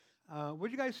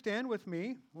Would you guys stand with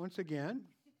me once again?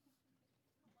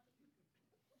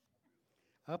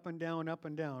 Up and down,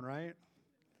 right?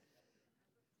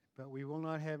 But we will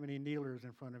not have any kneelers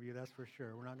in front of you, that's for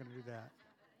sure. We're not going to do that.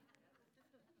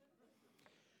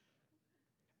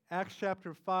 Acts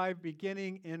chapter 5,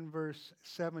 beginning in verse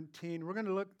 17. We're going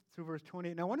to look through verse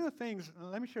 28. Now, one of the things,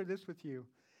 let me share this with you.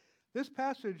 This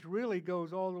passage really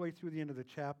goes all the way through the end of the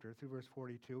chapter, through verse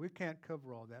 42. We can't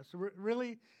cover all that. So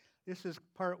really, this is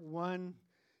part one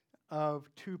of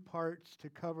two parts to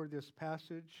cover this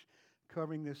passage,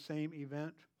 covering this same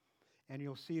event. And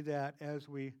you'll see that as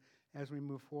we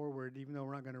move forward, even though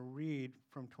we're not going to read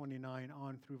from 29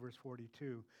 on through verse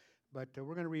 42. But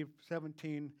we're going to read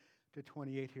 17 to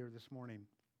 28 here this morning.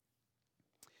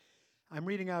 I'm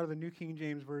reading out of the New King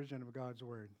James Version of God's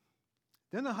Word.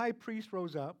 Then the high priest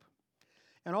rose up,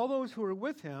 and all those who were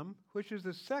with him, which is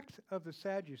the sect of the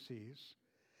Sadducees,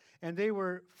 and they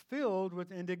were filled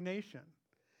with indignation,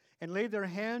 and laid their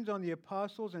hands on the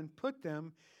apostles and put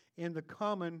them in the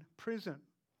common prison.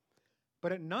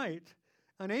 But at night,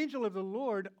 an angel of the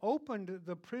Lord opened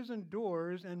the prison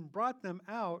doors and brought them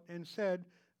out and said,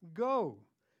 "Go,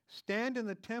 stand in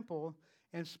the temple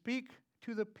and speak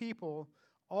to the people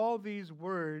all these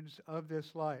words of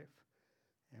this life."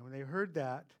 And when they heard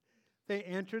that, they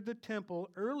entered the temple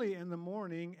early in the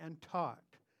morning and taught.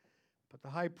 But the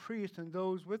high priest and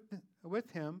those with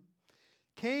him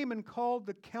came and called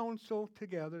the council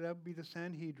together, that would be the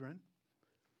Sanhedrin,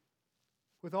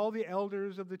 with all the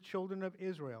elders of the children of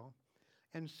Israel,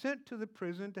 and sent to the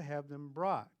prison to have them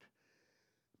brought.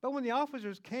 But when the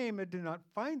officers came and did not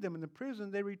find them in the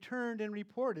prison, they returned and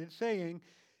reported, saying,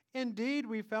 "Indeed,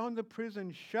 we found the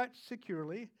prison shut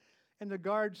securely, and the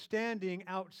guards standing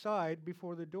outside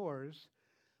before the doors.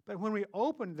 But when we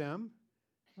opened them,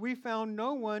 we found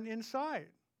no one inside."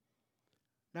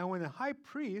 Now when the high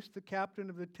priest, the captain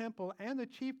of the temple, and the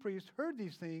chief priest heard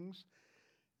these things,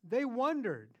 they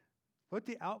wondered what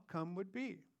the outcome would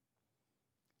be.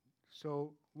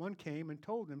 So one came and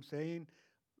told them, saying,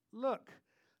 "Look,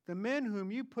 the men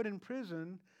whom you put in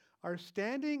prison are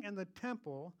standing in the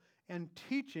temple and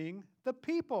teaching the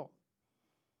people."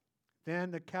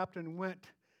 Then the captain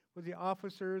went with the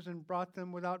officers and brought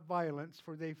them without violence,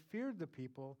 for they feared the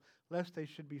people, lest they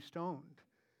should be stoned.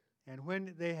 And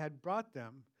when they had brought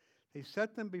them, they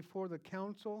set them before the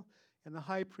council, and the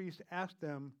high priest asked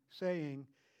them, saying,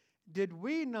 "Did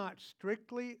we not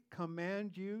strictly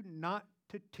command you not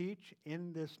to teach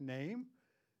in this name?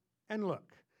 And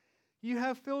look, you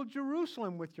have filled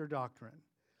Jerusalem with your doctrine,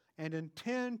 and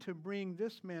intend to bring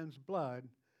this man's blood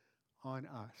on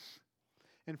us."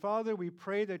 And Father, we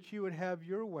pray that you would have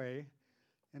your way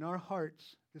in our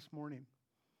hearts this morning,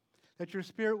 that your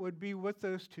Spirit would be with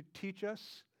us to teach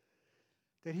us,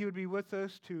 that he would be with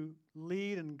us to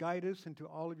lead and guide us into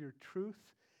all of your truth,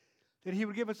 that he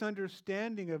would give us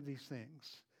understanding of these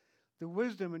things, the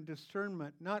wisdom and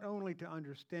discernment, not only to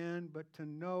understand, but to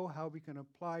know how we can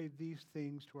apply these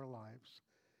things to our lives,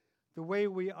 the way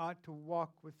we ought to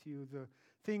walk with you, the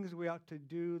things we ought to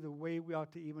do, the way we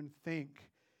ought to even think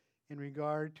in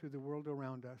regard to the world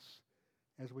around us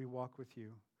as we walk with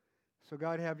you. So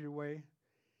God, have your way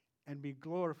and be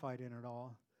glorified in it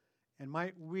all. And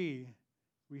might we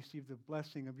receive the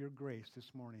blessing of your grace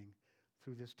this morning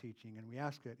through this teaching. And we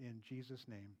ask it in Jesus'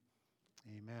 name.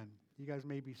 Amen. You guys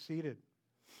may be seated.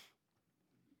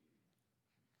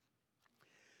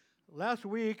 Last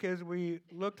week, as we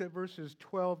looked at verses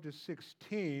 12 to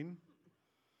 16,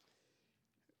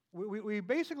 we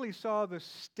basically saw the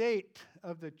state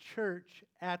of the church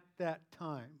at that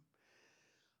time.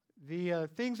 The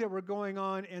things that were going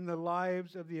on in the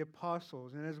lives of the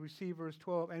apostles. And as we see verse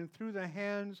 12, "And through the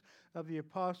hands of the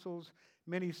apostles,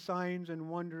 many signs and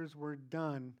wonders were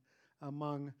done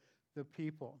among the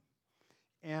people."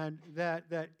 And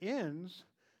that ends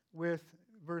with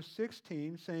verse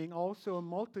 16 saying, "Also a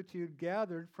multitude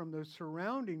gathered from the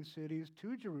surrounding cities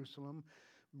to Jerusalem,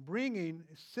 bringing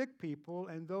sick people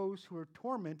and those who were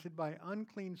tormented by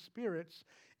unclean spirits,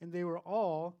 and they were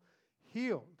all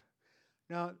healed."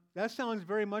 Now, that sounds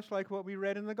very much like what we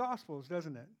read in the Gospels,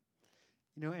 doesn't it?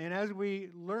 You know, and as we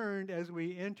learned, as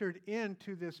we entered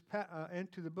into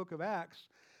into the book of Acts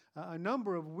a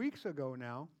number of weeks ago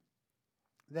now,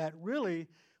 that really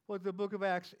what the book of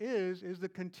Acts is the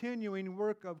continuing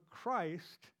work of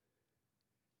Christ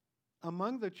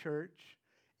among the church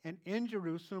and in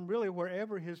Jerusalem, really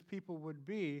wherever his people would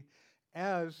be,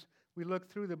 as we look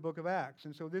through the book of Acts.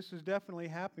 And so this is definitely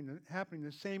happening.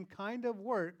 The same kind of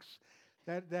works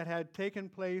that had taken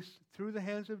place through the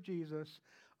hands of Jesus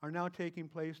are now taking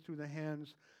place through the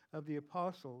hands of the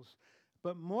apostles.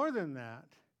 But more than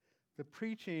that, the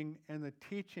preaching and the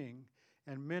teaching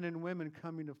and men and women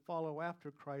coming to follow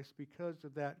after Christ because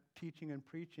of that teaching and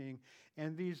preaching,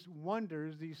 and these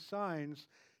wonders, these signs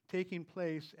taking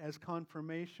place as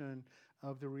confirmation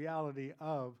of the reality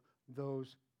of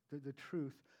those, the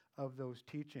truth of those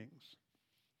teachings.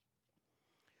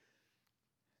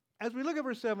 As we look at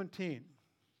verse 17,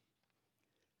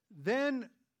 then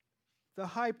the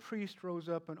high priest rose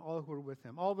up and all who were with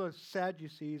him, all the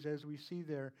Sadducees, as we see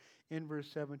there in verse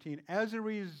 17, as a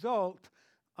result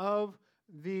of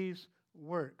these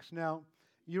works. Now,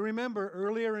 you remember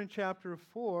earlier in chapter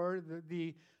 4,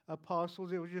 the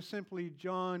apostles, it was just simply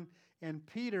John and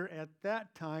Peter at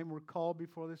that time were called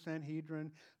before the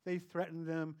Sanhedrin. They threatened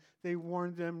them. They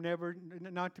warned them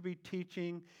not to be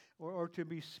teaching or to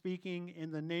be speaking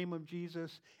in the name of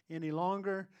Jesus any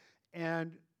longer.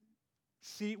 And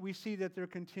we see that they're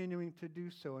continuing to do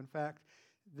so. In fact,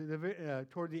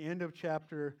 toward the end of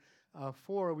chapter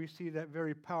 4, we see that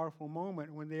very powerful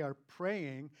moment when they are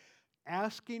praying,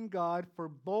 asking God for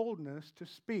boldness to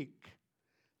speak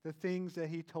the things that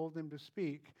he told them to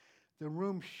speak. The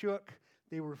room shook.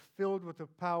 They were filled with the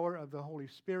power of the Holy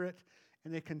Spirit,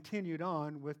 and they continued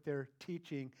on with their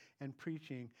teaching and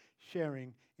preaching,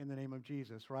 sharing in the name of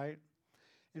Jesus, right?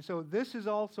 And so this is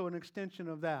also an extension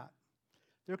of that.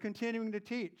 They're continuing to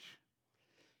teach.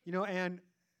 And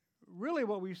really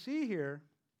what we see here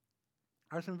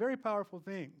are some very powerful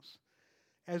things.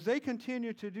 As they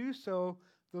continue to do so,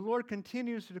 the Lord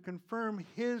continues to confirm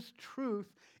his truth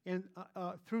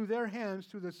through their hands,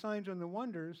 through the signs and the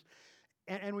wonders.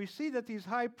 And we see that these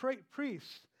high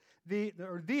priests, the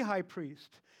high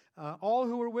priest, all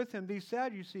who were with him, these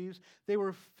Sadducees, they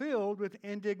were filled with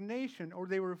indignation, or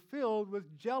they were filled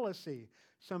with jealousy,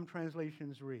 some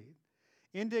translations read.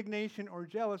 Indignation or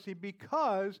jealousy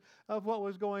because of what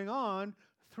was going on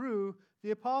through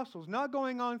the apostles. Not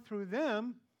going on through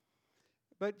them,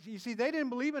 but you see, they didn't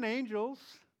believe in angels.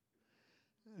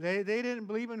 They didn't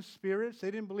believe in spirits. They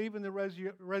didn't believe in the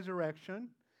resurrection.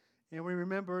 And we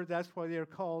remember that's why they are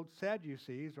called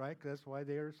Sadducees, right? Because that's why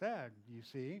they are sad, you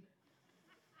see.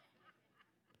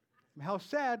 How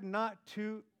sad not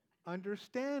to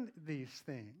understand these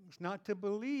things, not to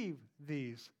believe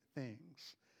these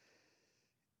things.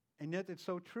 And yet it's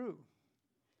so true.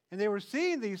 And they were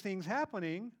seeing these things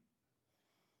happening,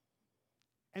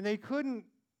 and they couldn't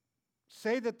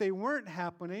say that they weren't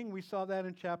happening. We saw that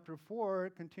in chapter 4.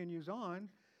 It continues on.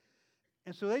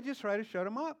 And so they just try to shut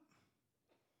them up.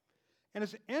 And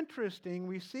it's interesting,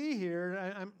 we see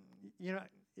here,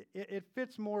 it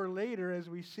fits more later as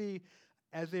we see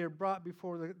as they are brought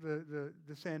before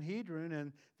the Sanhedrin,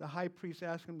 and the high priest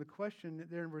asks them the question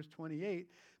there in verse 28.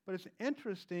 But it's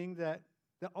interesting that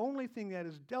the only thing that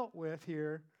is dealt with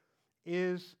here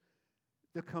is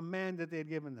the command that they had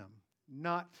given them,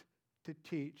 not to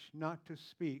teach, not to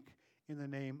speak in the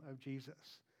name of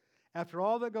Jesus. After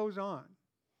all that goes on,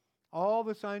 all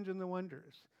the signs and the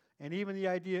wonders, and even the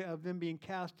idea of them being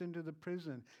cast into the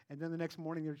prison, and then the next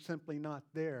morning they're simply not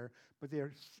there, but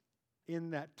they're in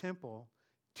that temple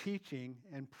teaching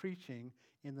and preaching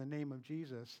in the name of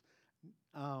Jesus.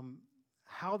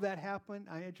 How that happened,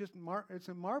 it's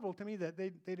a marvel to me that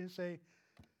they didn't say,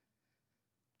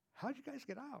 how'd you guys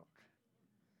get out?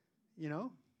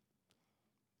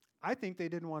 I think they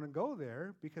didn't want to go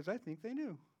there because I think they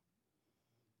knew.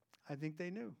 I think they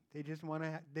knew. They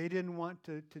didn't want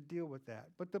to deal with that.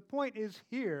 But the point is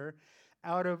here,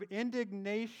 out of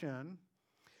indignation,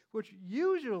 which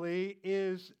usually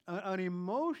is an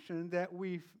emotion that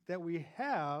we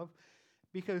have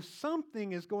because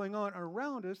something is going on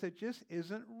around us that just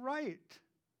isn't right.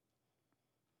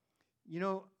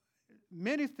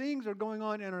 Many things are going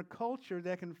on in our culture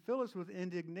that can fill us with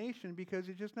indignation because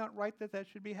it's just not right that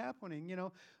should be happening.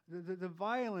 The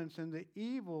violence and the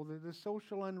evil, the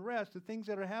social unrest, the things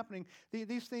that are happening,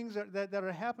 these things that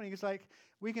are happening, it's like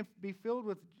we can be filled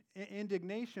with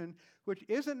indignation, which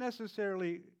isn't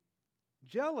necessarily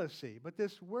jealousy, but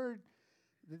this word,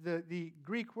 the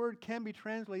Greek word can be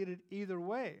translated either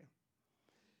way.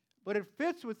 But it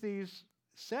fits with these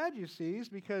Sadducees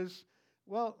because,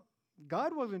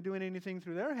 God wasn't doing anything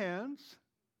through their hands.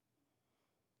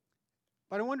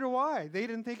 But I wonder why. They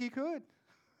didn't think he could.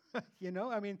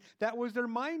 That was their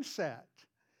mindset.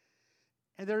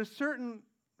 And there are certain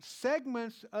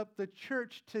segments of the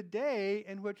church today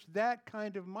in which that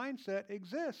kind of mindset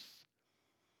exists.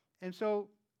 And so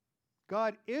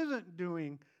God isn't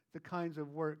doing the kinds of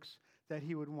works that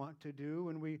he would want to do.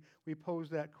 And we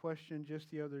posed that question just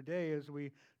the other day as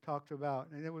we talked about,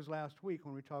 and it was last week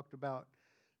when we talked about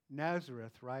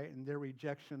Nazareth, right, and their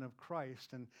rejection of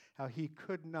Christ and how he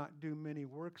could not do many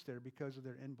works there because of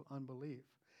their unbelief.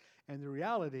 And the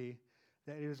reality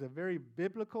that it is a very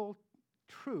biblical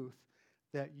truth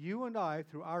that you and I,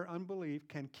 through our unbelief,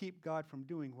 can keep God from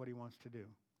doing what he wants to do.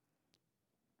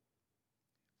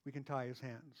 We can tie his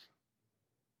hands.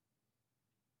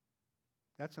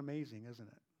 That's amazing, isn't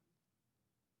it?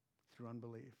 Through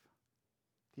unbelief.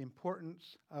 The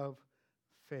importance of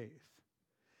faith.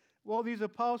 Well, these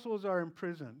apostles are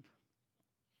imprisoned.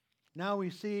 Now we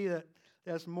see that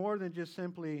that's more than just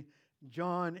simply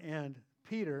John and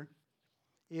Peter.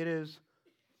 It is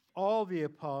all the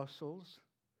apostles.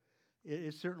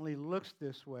 It certainly looks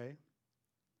this way.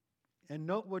 And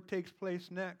note what takes place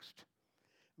next.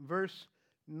 Verse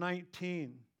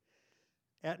 19.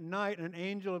 At night, an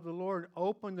angel of the Lord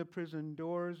opened the prison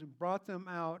doors, brought them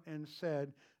out, and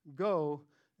said, "Go,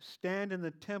 stand in the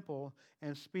temple,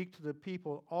 and speak to the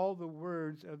people all the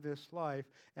words of this life."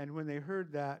 And when they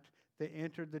heard that, they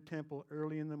entered the temple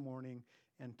early in the morning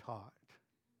and taught.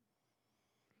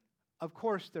 Of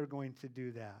course they're going to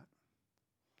do that.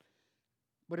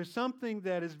 But it's something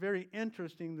that is very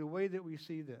interesting, the way that we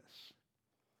see this.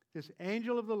 This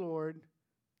angel of the Lord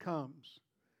comes.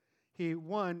 He,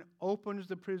 one, opens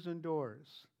the prison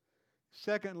doors.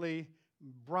 Secondly,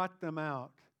 brought them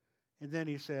out. And then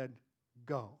he said,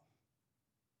 "Go.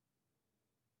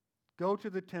 Go to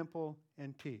the temple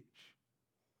and teach."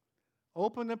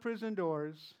 Opened the prison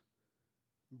doors,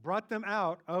 brought them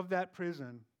out of that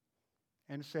prison,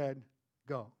 and said,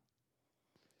 "Go."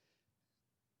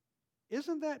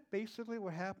 Isn't that basically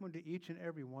what happened to each and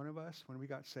every one of us when we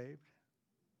got saved?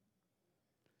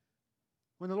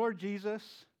 When the Lord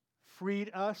Jesus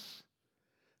freed us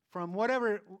from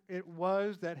whatever it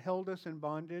was that held us in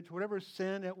bondage, whatever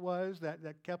sin it was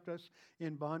that kept us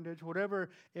in bondage, whatever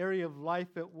area of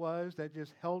life it was that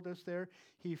just held us there,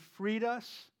 he freed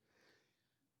us.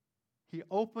 He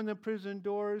opened the prison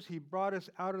doors. He brought us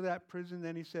out of that prison.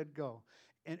 Then he said, "Go."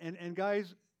 And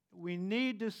guys, we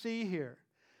need to see here,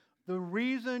 the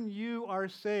reason you are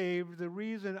saved, the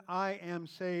reason I am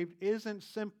saved, isn't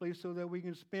simply so that we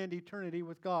can spend eternity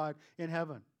with God in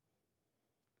heaven.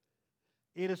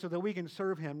 It is so that we can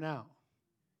serve him now.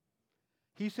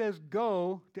 He says,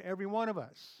 "Go" to every one of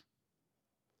us.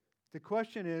 The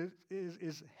question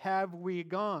is have we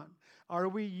gone? Are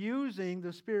we using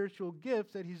the spiritual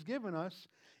gifts that he's given us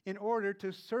in order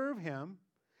to serve him,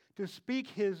 to speak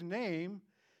his name,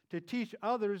 to teach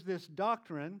others this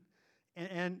doctrine?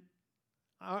 And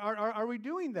are we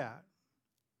doing that?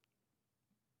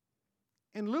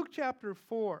 In Luke chapter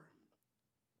 4,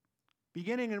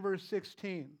 beginning in verse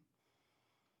 16,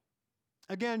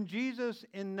 again, Jesus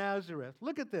in Nazareth.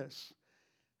 Look at this.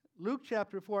 Luke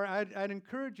chapter 4, I'd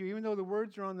encourage you, even though the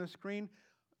words are on the screen,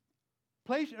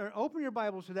 open your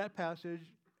Bibles to that passage.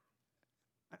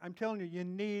 I'm telling you, you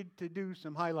need to do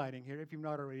some highlighting here if you've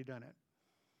not already done it.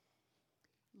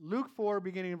 Luke 4,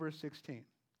 beginning in verse 16.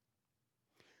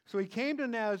 "So he came to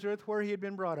Nazareth, where he had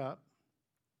been brought up.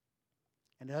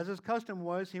 And as his custom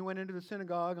was, he went into the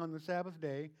synagogue on the Sabbath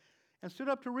day and stood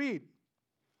up to read.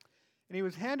 And he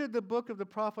was handed the book of the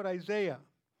prophet Isaiah.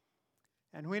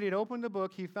 And when he had opened the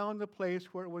book, he found the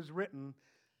place where it was written."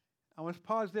 I want to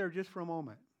pause there just for a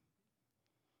moment.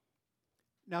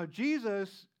 Now,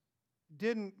 Jesus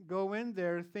didn't go in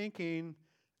there thinking,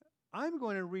 "I'm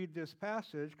going to read this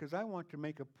passage because I want to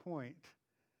make a point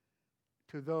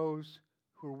to those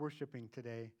who are worshiping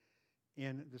today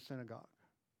in the synagogue."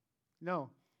 No.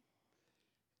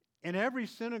 In every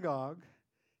synagogue,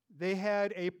 they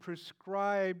had a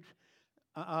prescribed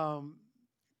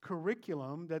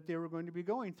curriculum that they were going to be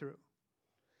going through.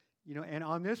 And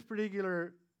on this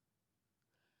particular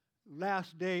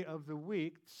last day of the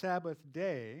week, Sabbath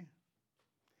day,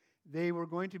 they were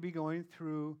going to be going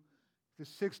through the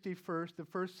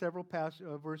first several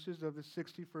verses of the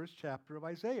 61st chapter of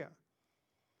Isaiah.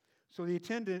 So the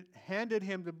attendant handed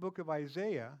him the book of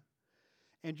Isaiah,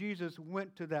 and Jesus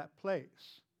went to that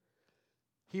place.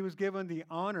 He was given the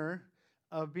honor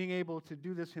of being able to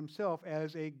do this himself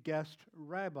as a guest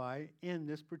rabbi in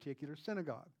this particular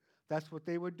synagogue. That's what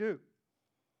they would do.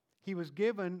 He was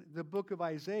given the book of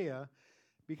Isaiah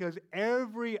because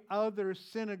every other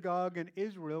synagogue in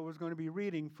Israel was going to be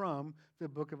reading from the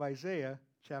book of Isaiah,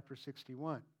 chapter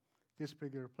 61, this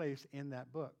particular place in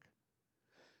that book.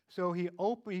 So he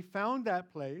found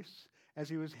that place as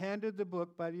he was handed the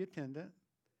book by the attendant,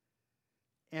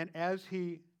 and as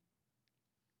he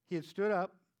had stood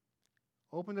up,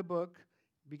 opened the book,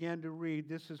 began to read,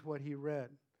 this is what he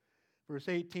read. Verse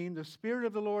 18, "The Spirit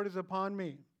of the Lord is upon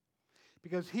me,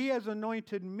 because he has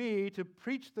anointed me to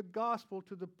preach the gospel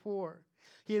to the poor.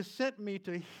 He has sent me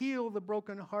to heal the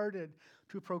brokenhearted,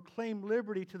 to proclaim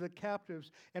liberty to the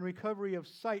captives and recovery of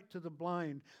sight to the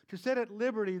blind, to set at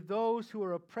liberty those who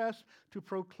are oppressed, to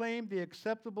proclaim the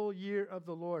acceptable year of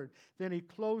the Lord." Then he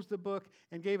closed the book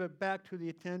and gave it back to the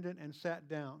attendant and sat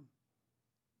down.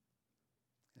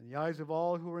 And the eyes of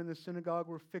all who were in the synagogue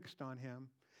were fixed on him,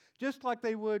 just like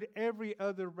they would every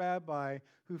other rabbi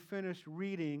who finished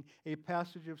reading a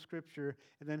passage of Scripture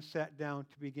and then sat down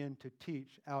to begin to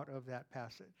teach out of that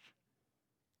passage.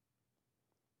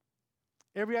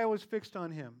 Every eye was fixed on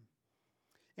him.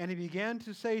 And he began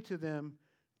to say to them,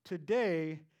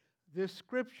 "Today this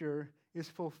Scripture is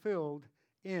fulfilled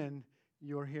in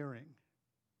your hearing."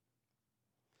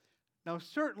 Now,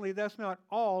 certainly that's not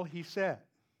all he said.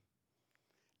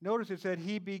 Notice it said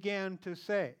he began to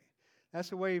say.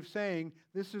 That's a way of saying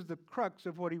this is the crux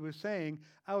of what he was saying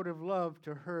out of love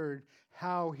to Herd,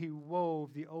 how he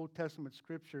wove the Old Testament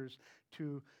Scriptures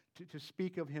to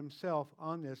speak of himself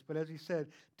on this. But as he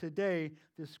said, today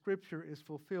the Scripture is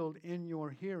fulfilled in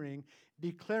your hearing,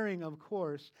 declaring, of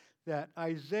course, that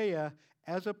Isaiah,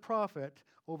 as a prophet,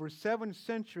 over 7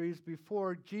 centuries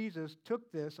before Jesus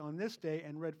took this on this day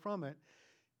and read from it,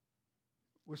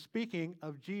 was speaking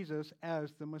of Jesus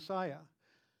as the Messiah.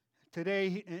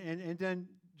 Today, and then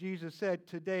Jesus said,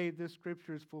 "Today this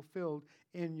Scripture is fulfilled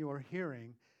in your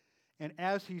hearing." And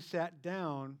as he sat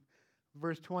down,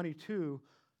 verse 22,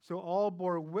 so all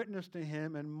bore witness to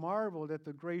him and marveled at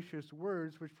the gracious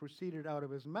words which proceeded out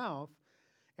of his mouth.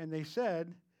 And they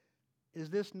said, "Is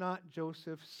this not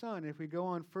Joseph's son?" If we go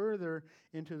on further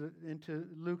into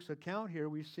Luke's account here,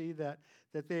 we see that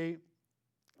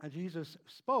Jesus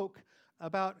spoke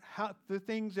about how the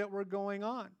things that were going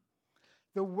on.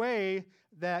 The way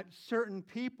that certain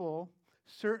people,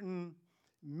 certain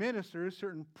ministers,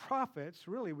 certain prophets,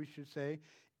 really we should say,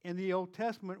 in the Old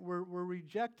Testament were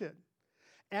rejected.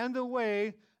 And the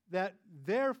way that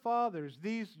their fathers,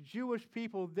 these Jewish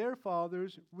people, their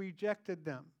fathers rejected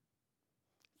them.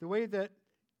 The way that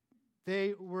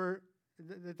they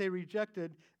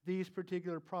rejected these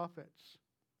particular prophets.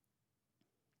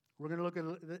 We're going to look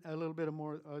at a little bit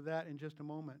more of that in just a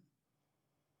moment.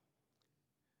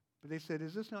 But they said,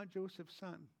 "Is this not Joseph's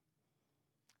son?"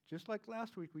 Just like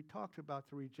last week, we talked about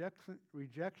the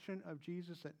rejection of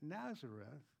Jesus at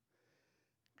Nazareth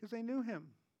because they knew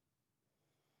him.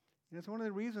 And it's one of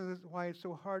the reasons why it's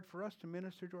so hard for us to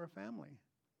minister to our family.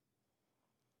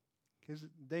 Because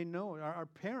they know, our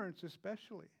parents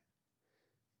especially.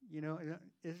 You know,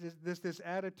 is this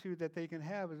attitude that they can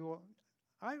have is, well,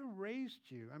 I raised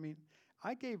you. I mean,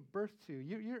 I gave birth to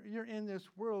you. You're in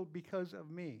this world because of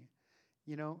me.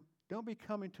 You know, don't be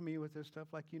coming to me with this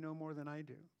stuff like you know more than I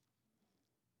do.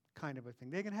 Kind of a thing.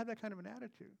 They can have that kind of an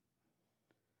attitude.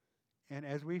 And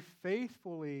as we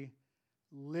faithfully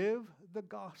live the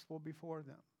gospel before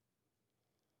them,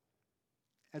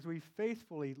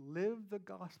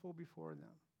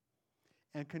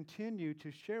 and continue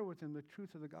to share with them the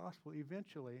truth of the gospel,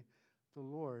 eventually the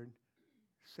Lord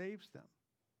saves them.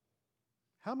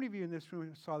 How many of you in this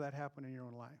room saw that happen in your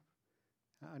own life?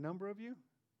 A number of you?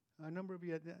 A number of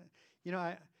you. You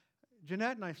know,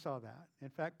 Jeanette and I saw that. In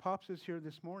fact, Pops is here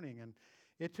this morning, and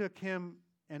it took him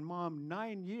and Mom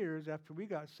 9 years after we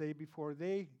got saved before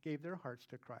they gave their hearts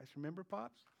to Christ. Remember,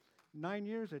 Pops? 9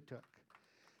 years it took.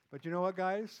 But you know what,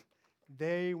 guys?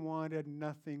 They wanted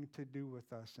nothing to do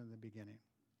with us in the beginning.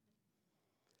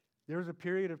 There was a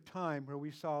period of time where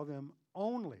we saw them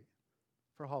only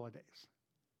for holidays.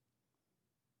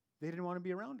 They didn't want to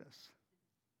be around us.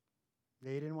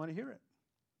 They didn't want to hear it.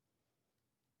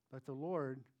 But the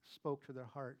Lord spoke to their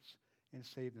hearts and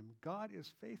saved them. God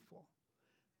is faithful.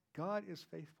 God is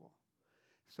faithful.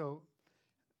 So,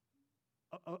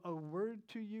 a word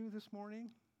to you this morning.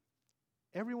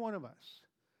 Every one of us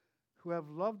who have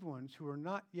loved ones who are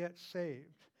not yet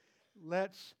saved,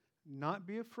 let's not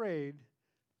be afraid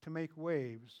to make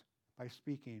waves by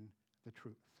speaking the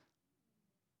truth.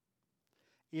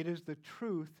 It is the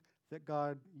truth that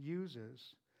God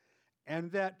uses,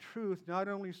 and that truth not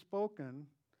only spoken,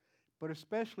 but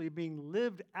especially being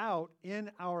lived out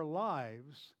in our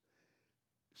lives,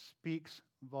 speaks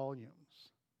volumes.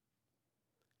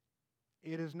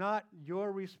 It is not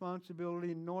your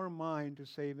responsibility nor mine to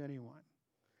save anyone.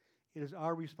 It is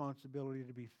our responsibility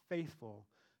to be faithful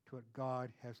to what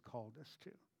God has called us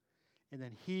to. And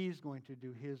then He's going to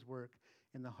do His work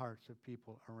in the hearts of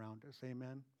people around us.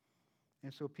 Amen?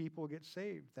 And so people get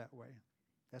saved that way.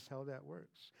 That's how that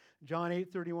works. John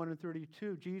 8:31 and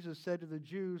 32, Jesus said to the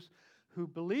Jews who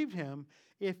believed Him,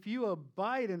 "If you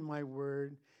abide in my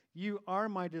word, you are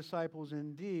my disciples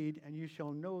indeed, and you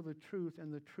shall know the truth,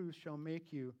 and the truth shall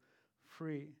make you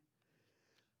free."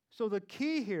 So the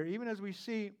key here, even as we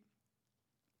see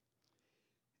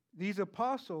these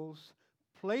apostles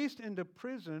placed into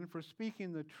prison for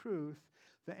speaking the truth,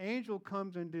 the angel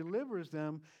comes and delivers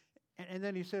them, and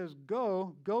then he says,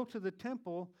 go to the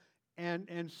temple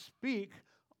and speak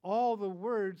all the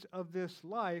words of this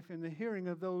life in the hearing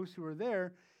of those who are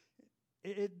there.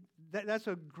 That's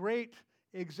a great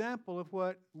example of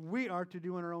what we are to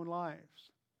do in our own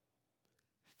lives.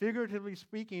 Figuratively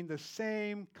speaking, the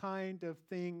same kind of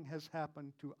thing has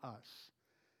happened to us.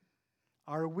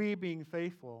 Are we being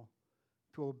faithful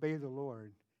to obey the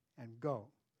Lord and go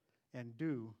and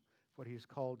do what He's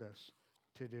called us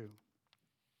to do?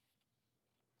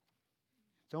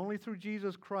 It's only through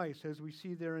Jesus Christ, as we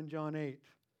see there in John 8,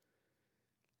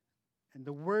 and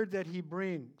the word that He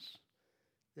brings,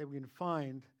 that we can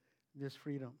find this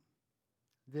freedom,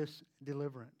 this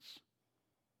deliverance.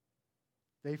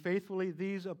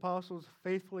 These apostles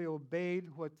faithfully obeyed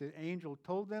what the angel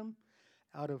told them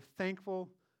out of thankful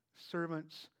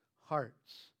servants'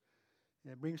 hearts.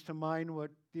 And it brings to mind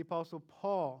what the Apostle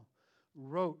Paul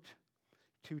wrote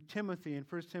to Timothy in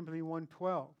 1 Timothy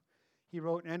 1:12. He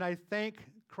wrote, "And I thank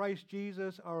Christ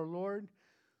Jesus our Lord,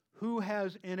 who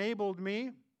has enabled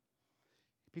me,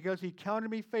 because He counted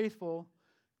me faithful,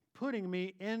 putting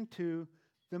me into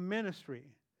the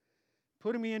ministry."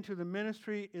 Putting me into the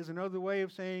ministry is another way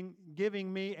of saying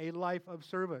giving me a life of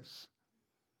service.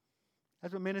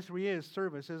 That's what ministry is,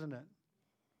 service, isn't it?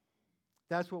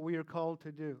 That's what we are called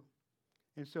to do.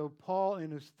 And so Paul, in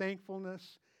his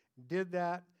thankfulness, did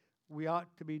that. We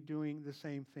ought to be doing the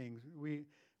same things. We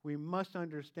must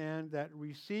understand that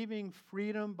receiving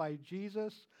freedom by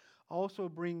Jesus also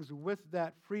brings with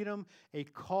that freedom a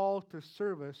call to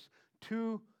service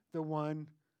to the one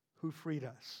who freed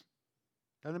us.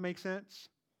 Does that make sense?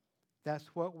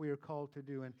 That's what we are called to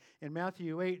do. And in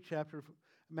Matthew chapter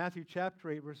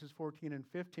 8, verses 14 and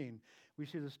 15, we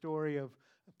see the story of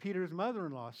Peter's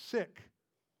mother-in-law, sick.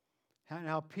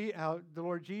 How the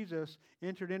Lord Jesus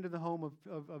entered into the home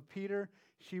of Peter.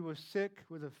 She was sick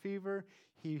with a fever.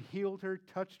 He healed her,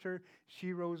 touched her.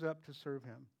 She rose up to serve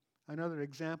Him. Another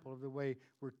example of the way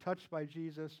we're touched by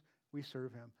Jesus, we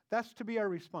serve Him. That's to be our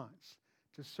response,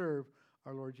 to serve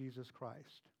our Lord Jesus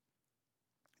Christ.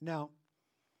 Now,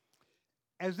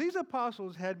 as these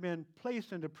apostles had been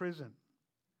placed into prison,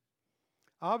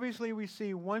 obviously we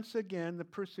see once again the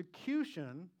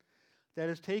persecution that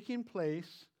is taking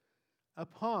place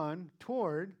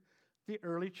toward the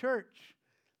early church,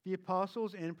 the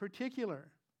apostles in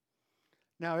particular.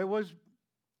 Now, it was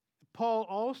Paul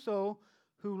also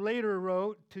who later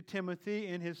wrote to Timothy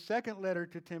in his second letter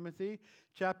to Timothy,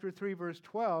 chapter 3, verse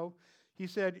 12, he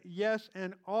said, "Yes,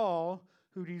 and all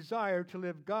who desire to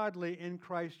live godly in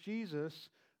Christ Jesus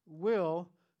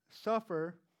will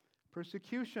suffer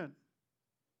persecution."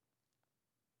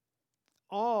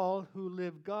 All who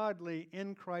live godly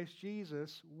in Christ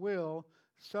Jesus will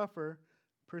suffer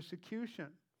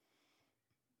persecution.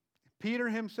 Peter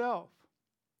himself,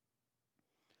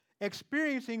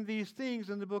 experiencing these things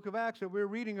in the book of Acts that we're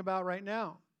reading about right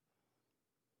now.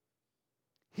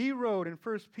 He wrote in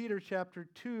 1 Peter chapter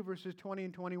 2, verses 20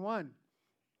 and 21,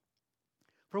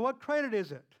 "For what credit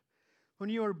is it when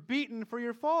you are beaten for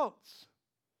your faults?"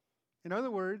 In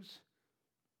other words,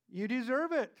 you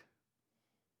deserve it.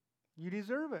 You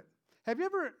deserve it. Have you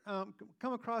ever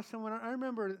come across someone? I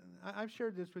remember, I've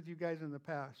shared this with you guys in the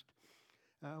past.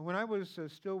 When I was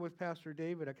still with Pastor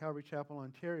David at Calvary Chapel,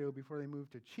 Ontario, before they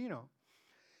moved to Chino,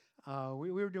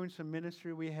 we were doing some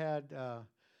ministry. We had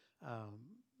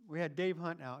Dave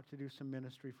Hunt out to do some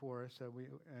ministry for us.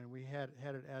 We had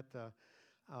it at the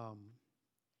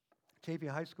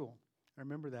Tavia High School. I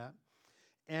remember that.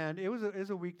 And it was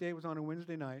a weekday. It was on a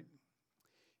Wednesday night.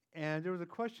 And there was a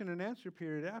question and answer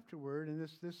period afterward. And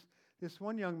this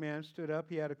one young man stood up.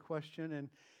 He had a question,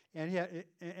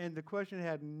 and the question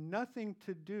had nothing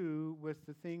to do with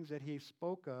the things that he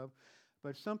spoke of,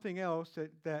 but something else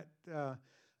that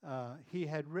he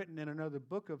had written in another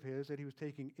book of his that he was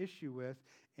taking issue with.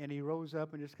 And he rose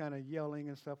up and just kind of yelling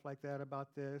and stuff like that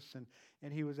about this.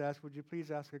 And he was asked, "Would you please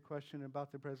ask a question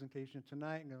about the presentation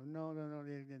tonight?" And go, no.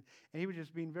 And he was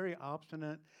just being very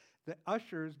obstinate. The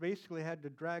ushers basically had to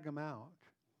drag him out.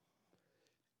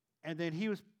 And then he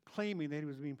was claiming that he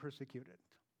was being persecuted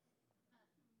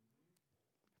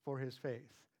for his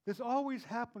faith. This always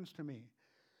happens to me.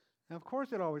 And of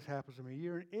course it always happens to me.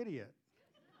 You're an idiot.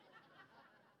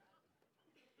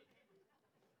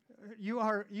 You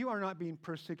are not being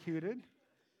persecuted.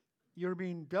 You're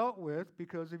being dealt with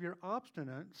because of your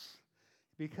obstinance,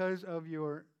 because of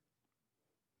your,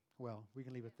 well, we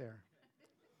can leave it there.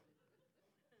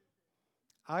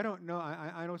 I don't know.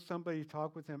 I know somebody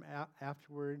talked with him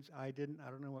afterwards. I didn't. I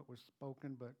don't know what was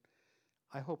spoken, but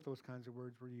I hope those kinds of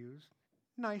words were used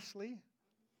nicely.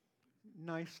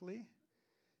 Nicely.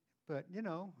 But,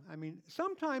 I mean,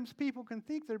 sometimes people can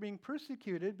think they're being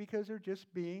persecuted because they're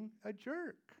just being a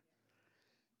jerk.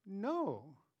 No.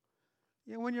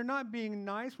 When you're not being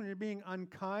nice, when you're being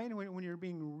unkind, when you're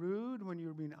being rude, when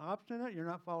you're being obstinate, you're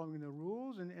not following the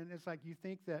rules, and it's like you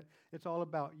think that it's all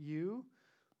about you.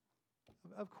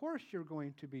 Of course you're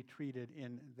going to be treated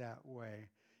in that way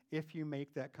if you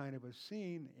make that kind of a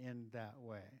scene in that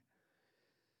way.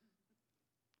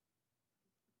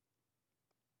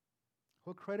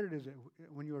 What credit is it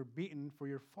when you are beaten for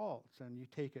your faults and you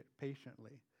take it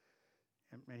patiently?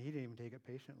 And he didn't even take it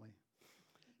patiently.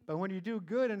 But when you do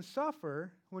good and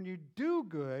suffer,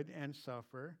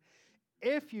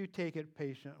 if you take it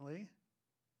patiently,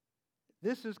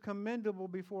 this is commendable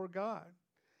before God.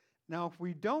 Now, if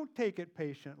we don't take it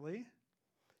patiently,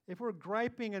 if we're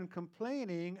griping and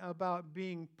complaining about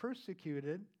being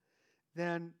persecuted,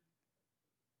 then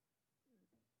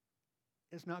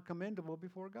it's not commendable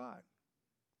before God.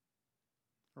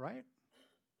 Right?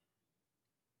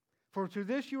 For to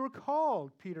this you were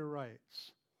called, Peter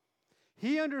writes.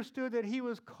 He understood that he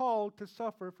was called to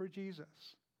suffer for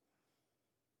Jesus.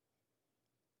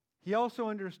 He also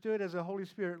understood, as the Holy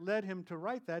Spirit led him to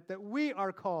write that we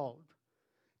are called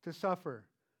to suffer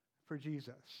for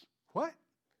Jesus. What?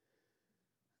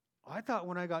 I thought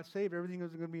when I got saved, everything was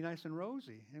going to be nice and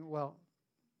rosy. And well,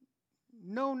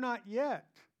 no, not yet.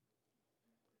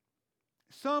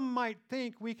 Some might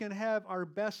think we can have our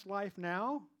best life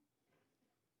now.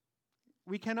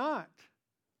 We cannot.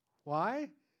 Why?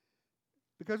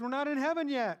 Because we're not in heaven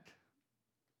yet.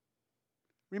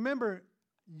 Remember,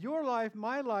 your life,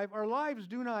 my life, our lives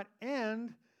do not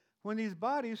end when these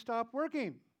bodies stop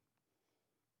working.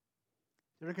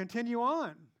 They're going to continue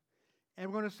on. And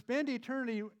we're going to spend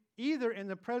eternity either in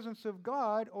the presence of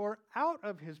God or out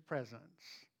of His presence.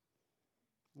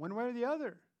 One way or the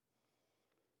other.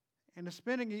 And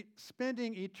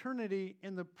spending eternity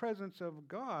in the presence of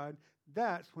God,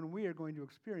 that's when we are going to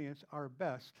experience our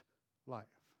best life.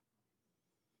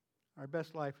 Our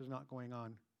best life is not going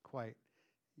on quite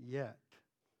yet.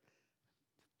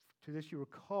 To this you were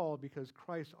called because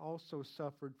Christ also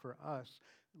suffered for us,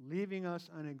 leaving us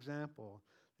an example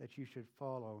that you should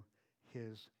follow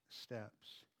His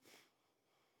steps.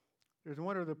 There's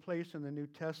one other place in the New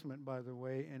Testament, by the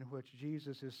way, in which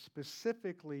Jesus is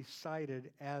specifically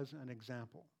cited as an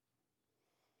example.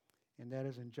 And that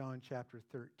is in John chapter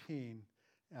 13,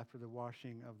 after the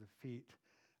washing of the feet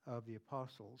of the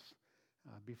apostles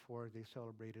before they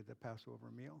celebrated the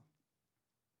Passover meal,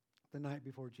 the night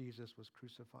before Jesus was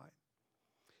crucified.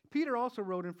 Peter also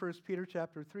wrote in 1 Peter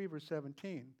chapter 3, verse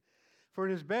 17, "For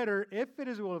it is better, if it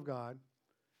is the will of God,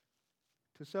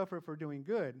 to suffer for doing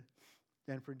good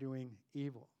than for doing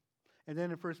evil." And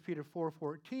then in 1 Peter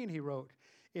 4:14 he wrote,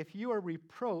 "If you are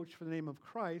reproached for the name of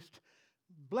Christ,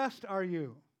 blessed are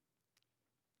you."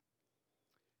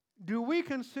 Do we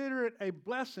consider it a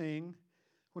blessing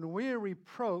when we are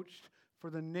reproached for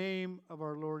the name of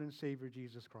our Lord and Savior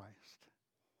Jesus Christ?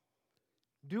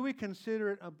 Do we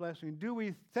consider it a blessing? Do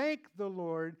we thank the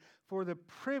Lord for the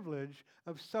privilege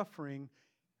of suffering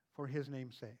for His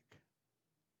name's sake?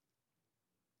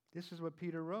 This is what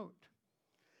Peter wrote.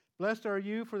 "Blessed are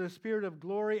you, for the Spirit of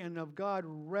glory and of God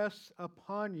rests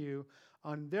upon you.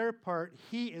 On their part,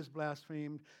 He is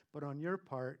blasphemed, but on your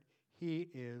part, He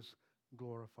is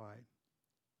glorified."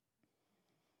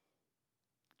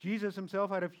 Jesus Himself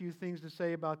had a few things to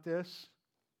say about this.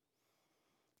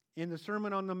 In the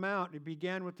Sermon on the Mount, it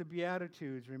began with the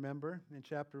Beatitudes, remember, in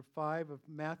chapter 5 of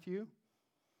Matthew.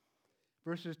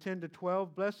 Verses 10 to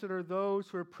 12, "Blessed are those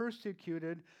who are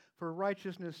persecuted for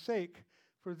righteousness' sake,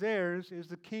 for theirs is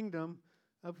the kingdom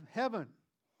of heaven.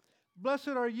 Blessed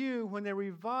are you when they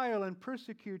revile and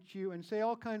persecute you and say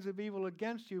all kinds of evil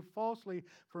against you falsely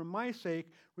for my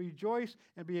sake. Rejoice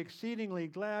and be exceedingly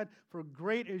glad, for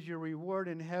great is your reward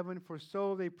in heaven, for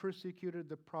so they persecuted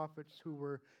the prophets who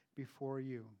were before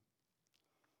you."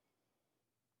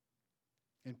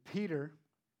 And Peter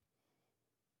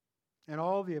and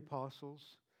all the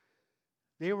apostles,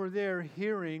 they were there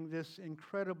hearing this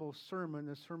incredible sermon,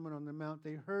 the Sermon on the Mount.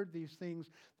 They heard these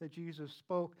things that Jesus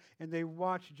spoke, and they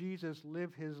watched Jesus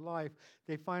live His life.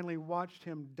 They finally watched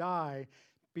Him die,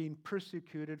 being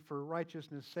persecuted for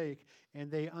righteousness' sake, and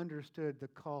they understood the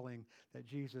calling that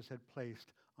Jesus had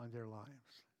placed on their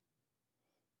lives.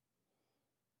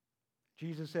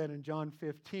 Jesus said in John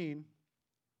 15,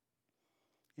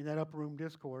 in that upper room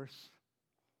discourse,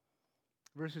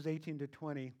 verses 18 to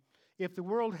 20, "If the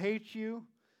world hates you,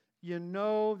 you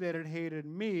know that it hated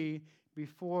me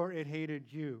before it hated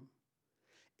you.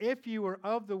 If you were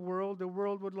of the world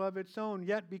would love its own.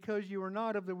 Yet because you are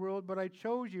not of the world, but I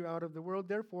chose you out of the world,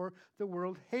 therefore the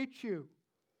world hates you.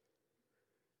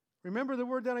 Remember the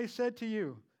word that I said to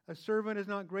you, a servant is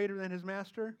not greater than his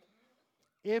master?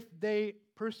 If they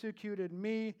persecuted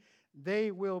me,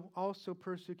 they will also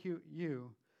persecute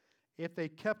you. If they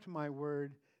kept my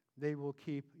word, they will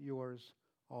keep yours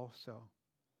also.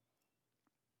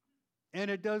 And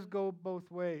it does go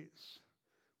both ways.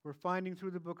 We're finding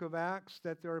through the book of Acts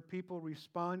that there are people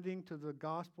responding to the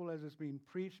gospel as it's being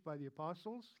preached by the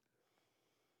apostles.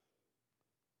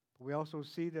 We also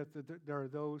see that there are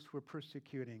those who are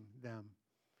persecuting them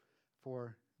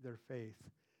for their faith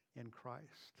in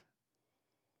Christ.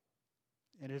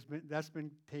 And that's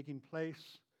been taking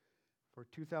place for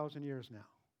 2,000 years now.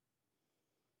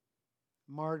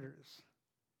 Martyrs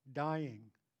dying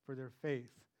for their faith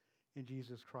in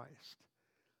Jesus Christ.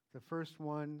 The first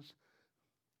ones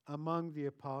among the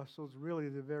apostles, really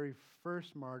the very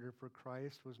first martyr for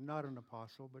Christ was not an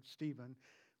apostle, but Stephen.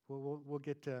 We'll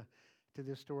get to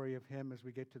this story of him as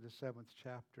we get to the 7th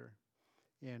chapter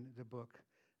in the book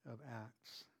of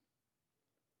Acts.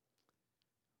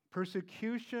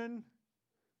 Persecution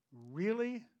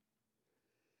really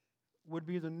would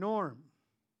be the norm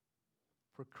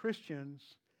for Christians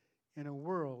in a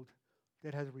world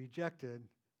that has rejected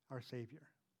our Savior.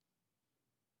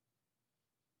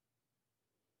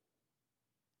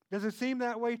 Does it seem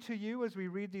that way to you as we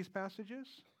read these passages?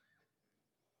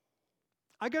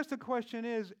 I guess the question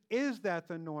is that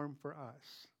the norm for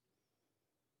us?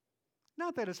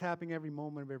 Not that it's happening every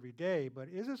moment of every day, but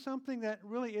is it something that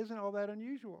really isn't all that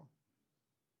unusual?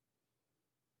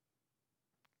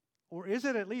 Or is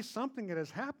it at least something that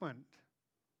has happened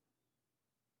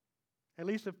at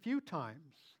least a few times?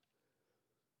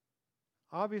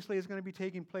 Obviously, it's going to be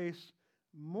taking place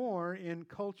more in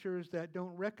cultures that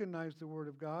don't recognize the Word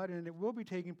of God, and it will be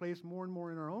taking place more and more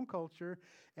in our own culture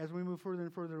as we move further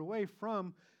and further away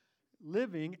from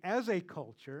living as a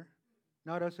culture,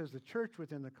 not us as the church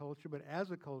within the culture, but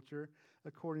as a culture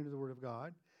according to the Word of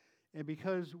God. And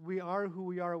because we are who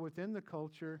we are within the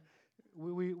culture,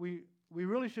 we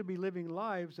really should be living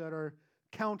lives that are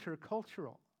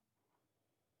countercultural.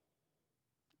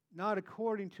 Not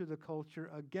according to the culture,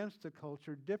 against the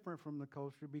culture, different from the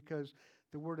culture, because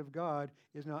the Word of God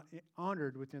is not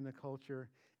honored within the culture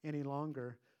any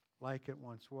longer like it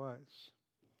once was.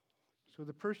 So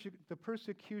the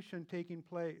persecution taking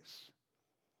place,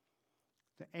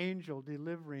 the angel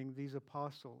delivering these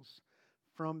apostles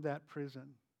from that prison,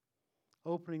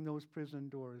 opening those prison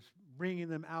doors, bringing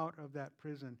them out of that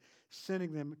prison,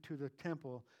 sending them to the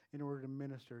temple in order to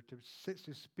minister,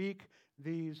 to speak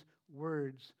these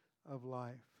words of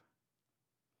life.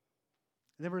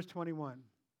 And then verse 21,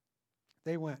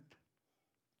 they went.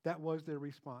 That was their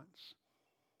response.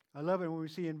 I love it when we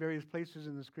see in various places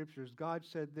in the scriptures, God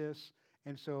said this,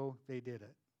 and so they did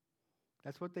it.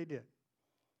 That's what they did.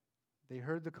 They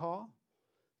heard the call,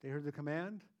 they heard the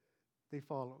command, they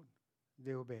followed,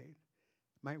 they obeyed.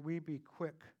 Might we be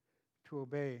quick to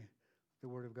obey the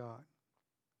Word of God?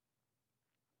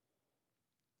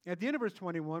 At the end of verse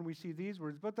 21, we see these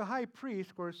words, but the high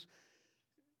priest, of course,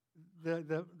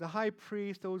 the high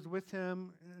priest, those with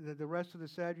him, the rest of the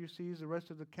Sadducees, the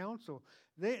rest of the council,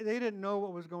 they didn't know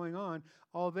what was going on.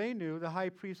 All they knew, the high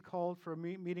priest called for a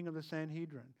meeting of the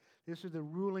Sanhedrin. This is the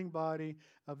ruling body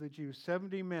of the Jews.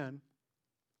 70 men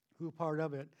who were part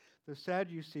of it. The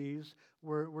Sadducees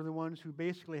were the ones who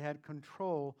basically had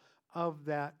control of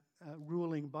that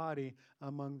ruling body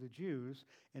among the Jews.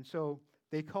 And so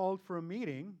they called for a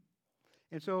meeting.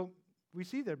 And so we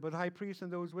see that. But the high priest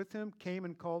and those with him came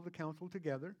and called the council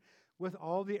together with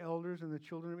all the elders and the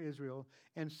children of Israel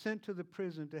and sent to the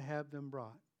prison to have them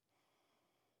brought.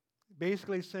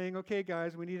 Basically saying, okay,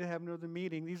 guys, we need to have another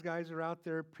meeting. These guys are out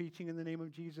there preaching in the name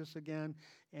of Jesus again,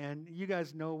 and you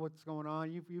guys know what's going on.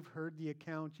 You've heard the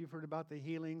accounts. You've heard about the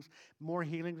healings. More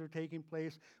healings are taking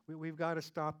place. We've got to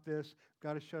stop this. We've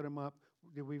got to shut them up.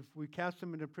 We cast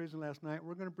them into prison last night.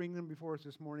 We're going to bring them before us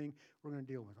this morning. We're going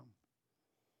to deal with them.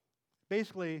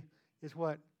 Basically, is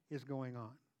what is going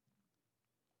on.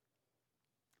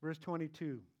 Verse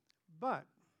 22. But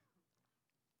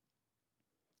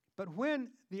when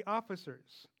the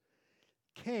officers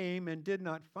came and did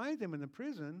not find them in the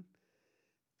prison,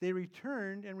 they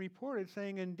returned and reported,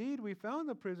 saying, indeed, we found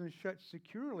the prison shut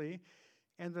securely,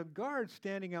 and the guards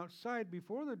standing outside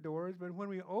before the doors, but when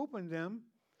we opened them,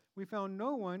 we found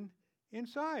no one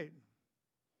inside.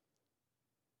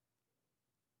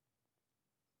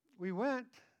 We went,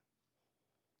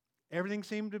 Everything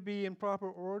seemed to be in proper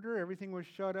order. Everything was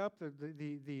shut up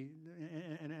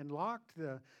and locked.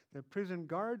 The prison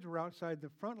guards were outside the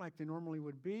front like they normally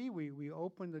would be. We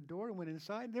opened the door and went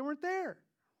inside. They weren't there.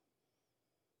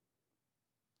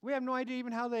 We have no idea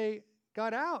even how they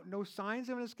got out. No signs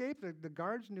of an escape. The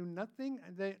guards knew nothing.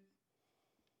 They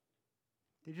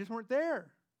just weren't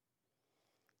there.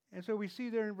 And so we see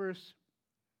there in verse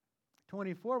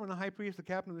 24, when the high priest, the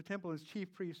captain of the temple, and his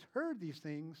chief priests heard these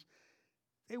things,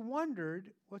 they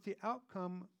wondered what the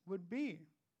outcome would be.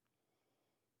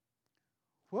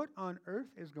 What on earth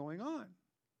is going on?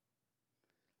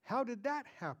 How did that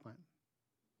happen?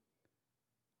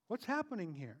 What's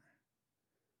happening here?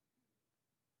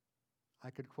 I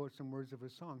could quote some words of a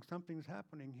song. Something's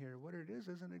happening here. What it is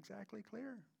isn't exactly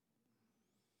clear.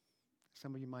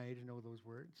 Some of you my age know those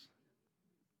words.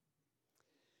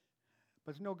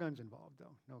 But there's no guns involved,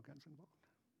 though. No guns involved.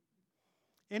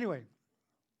 Anyway,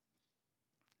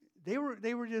 they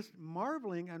were just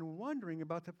marveling and wondering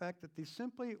about the fact that they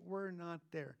simply were not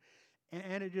there.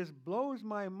 And it just blows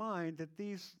my mind that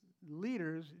these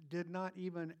leaders did not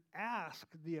even ask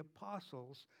the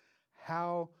apostles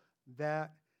how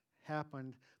that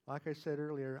happened. Like I said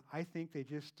earlier, I think they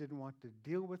just didn't want to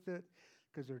deal with it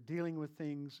because they're dealing with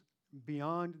things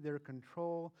beyond their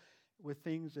control, with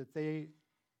things that they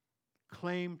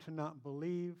claim to not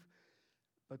believe.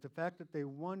 But the fact that they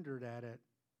wondered at it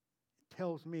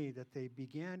tells me that they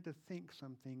began to think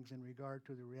some things in regard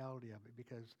to the reality of it,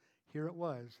 because here it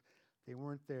was, they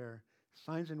weren't there.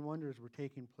 Signs and wonders were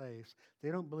taking place.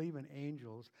 They don't believe in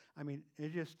angels. I mean,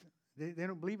 they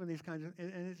don't believe in these kinds of,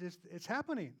 and it's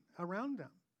happening around them.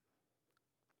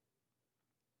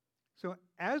 So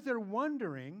as they're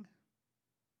wondering,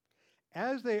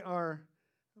 as they are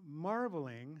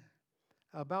marveling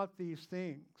about these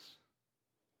things,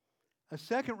 a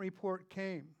second report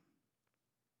came.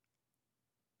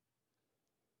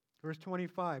 Verse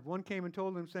 25, one came and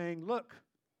told them, saying, "Look,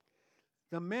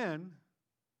 the men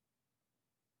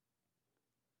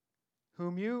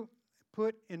whom you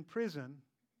put in prison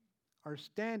are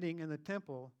standing in the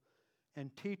temple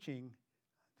and teaching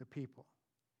the people."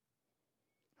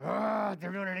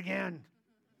 They're doing it again.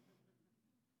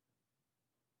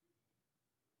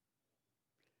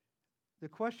 The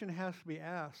question has to be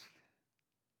asked,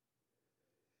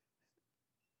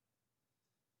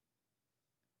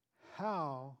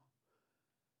 how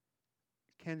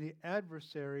can the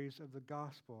adversaries of the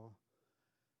gospel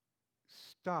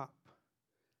stop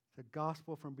the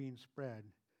gospel from being spread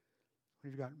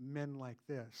when you've got men like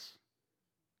this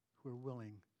who are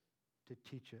willing to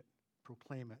teach it,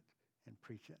 proclaim it, and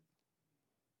preach it?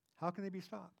 How can they be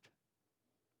stopped?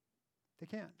 They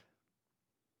can't.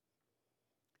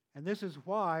 And this is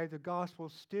why the gospel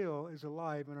still is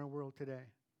alive in our world today.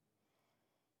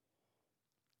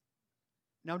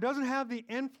 Now, it doesn't have the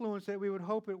influence that we would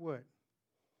hope it would.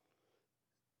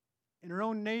 In our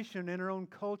own nation, in our own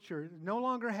culture, it no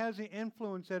longer has the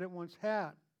influence that it once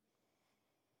had.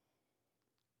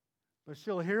 But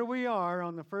still, here we are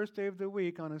on the first day of the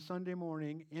week on a Sunday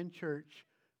morning in church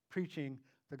preaching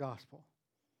the gospel.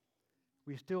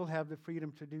 We still have the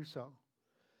freedom to do so.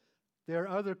 There are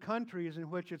other countries in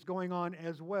which it's going on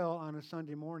as well on a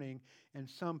Sunday morning, and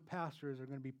some pastors are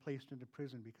going to be placed into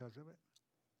prison because of it.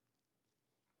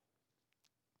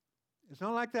 It's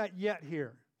not like that yet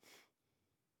here.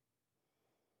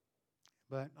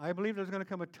 But I believe there's going to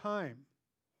come a time.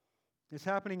 It's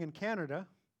happening in Canada.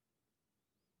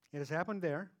 It has happened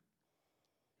there.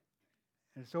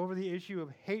 And it's over the issue of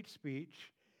hate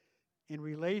speech in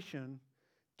relation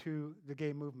to the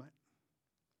gay movement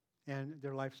and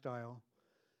their lifestyle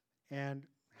and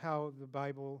how the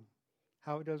Bible,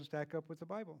 how it doesn't stack up with the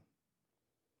Bible.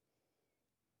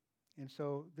 And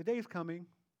so the day's coming.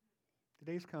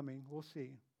 The day's coming. We'll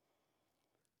see.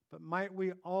 But might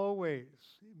we always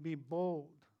be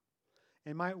bold,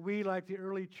 and might we, like the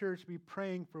early church, be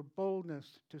praying for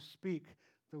boldness to speak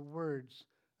the words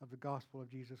of the gospel of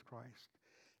Jesus Christ.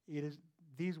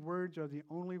 These words are the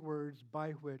only words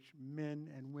by which men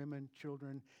and women,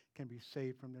 children can be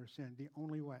saved from their sin. The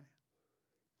only way.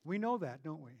 We know that,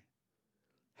 don't we?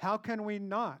 How can we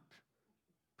not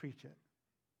preach it?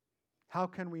 How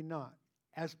can we not?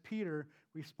 As Peter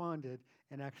responded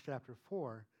in Acts chapter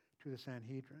 4 to the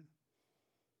Sanhedrin.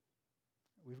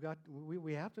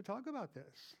 We have to talk about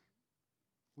this.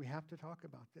 We have to talk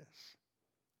about this.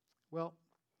 Well,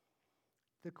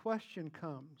 the question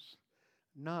comes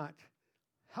not,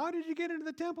 how did you get into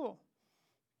the temple?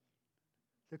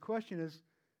 The question is,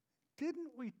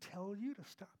 didn't we tell you to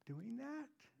stop doing that?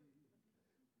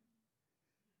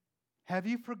 Have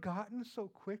you forgotten so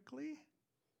quickly?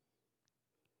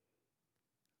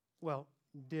 Well,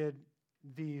 did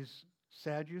these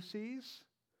Sadducees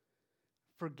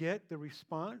forget the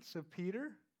response of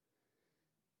Peter?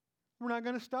 We're not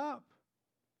going to stop.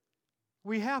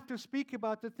 We have to speak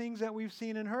about the things that we've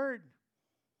seen and heard.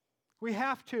 We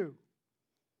have to.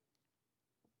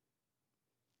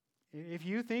 If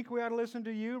you think we ought to listen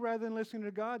to you rather than listening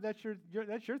to God, that's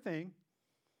your thing.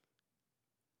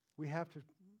 We have to.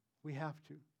 We have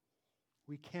to.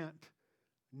 We can't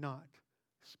not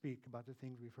speak about the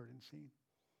things we've heard and seen.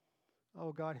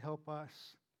 Oh, God, help us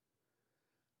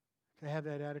to have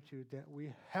that attitude that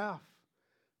we have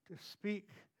to speak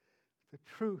the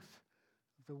truth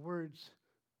of the words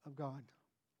of God.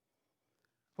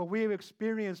 What we have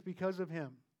experienced because of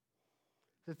Him,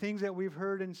 the things that we've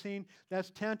heard and seen,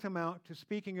 that's tantamount to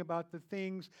speaking about the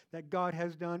things that God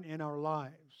has done in our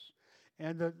lives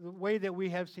and the way that we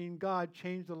have seen God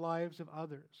change the lives of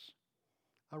others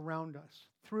around us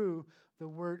through the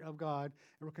Word of God.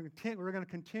 And we're going to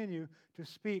continue to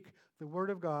speak the Word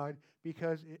of God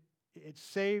because it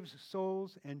saves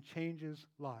souls and changes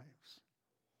lives.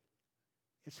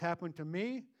 It's happened to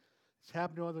me. It's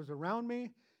happened to others around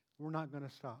me. We're not going to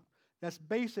stop. That's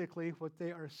basically what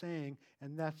they are saying,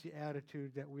 and that's the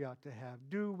attitude that we ought to have.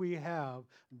 Do we have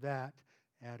that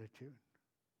attitude?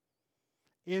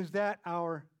 Is that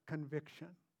our conviction?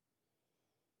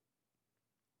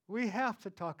 We have to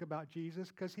talk about Jesus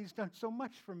because He's done so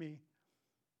much for me.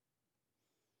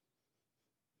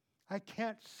 I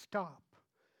can't stop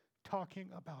talking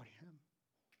about Him.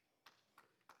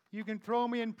 You can throw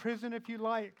me in prison if you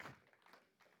like.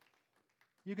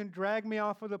 You can drag me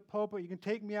off of the pulpit. You can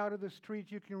take me out of the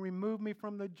streets. You can remove me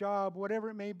from the job, whatever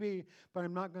it may be, but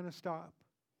I'm not going to stop.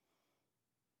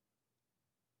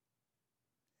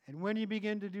 And when you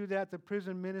begin to do that, the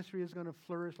prison ministry is going to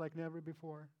flourish like never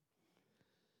before.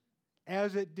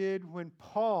 As it did when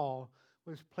Paul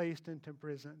was placed into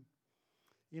prison.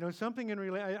 You know, something in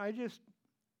relation, I just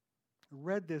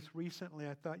read this recently.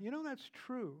 I thought, that's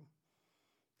true.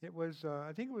 It was,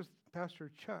 I think it was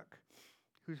Pastor Chuck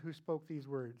who spoke these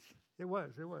words. It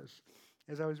was.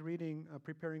 As I was reading,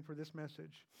 preparing for this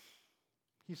message.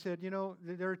 He said,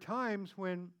 there are times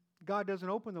when God doesn't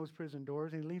open those prison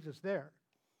doors and He leaves us there.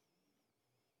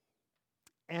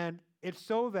 And it's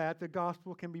so that the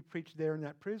gospel can be preached there in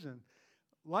that prison.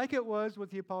 Like it was with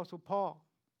the Apostle Paul.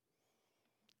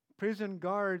 Prison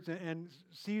guards and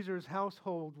Caesar's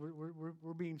household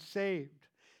were being saved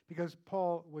because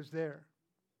Paul was there.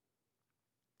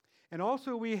 And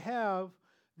also we have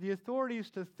the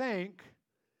authorities to thank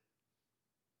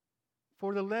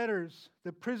for the letters,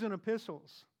 the prison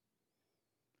epistles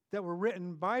that were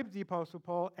written by the Apostle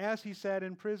Paul as he sat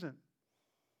in prison.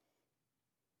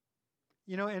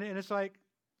 And it's like,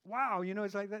 wow,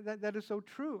 it's like that is so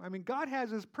true. I mean, God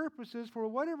has His purposes for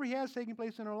whatever He has taking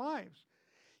place in our lives.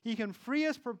 He can free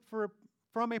us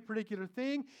from a particular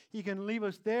thing. He can leave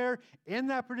us there in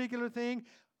that particular thing,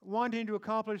 wanting to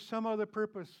accomplish some other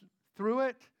purpose through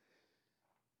it.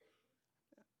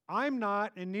 I'm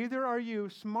not, and neither are you,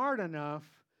 smart enough,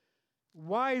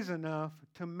 wise enough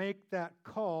to make that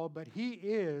call, but He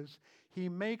is. He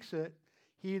makes it.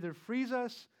 He either frees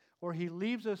us or He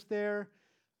leaves us there.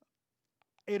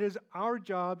 It is our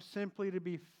job simply to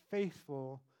be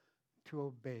faithful to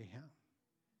obey Him.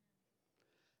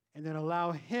 And then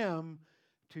allow Him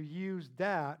to use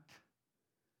that,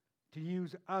 to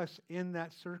use us in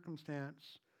that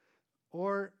circumstance,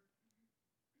 or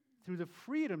through the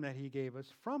freedom that He gave us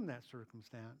from that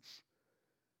circumstance,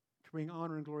 to bring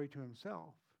honor and glory to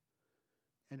Himself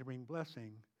and to bring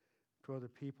blessing to other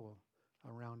people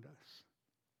around us.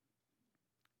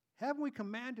 Haven't we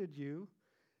commanded you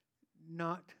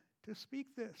not to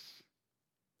speak this?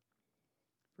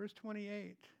 Verse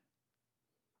 28.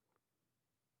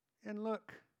 And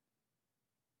look,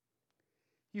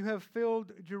 you have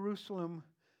filled Jerusalem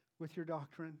with your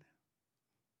doctrine.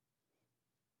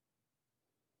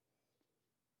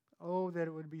 Oh, that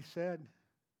it would be said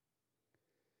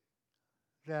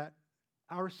that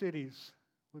our cities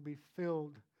would be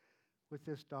filled with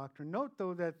this doctrine. Note,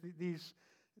 though, that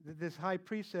this high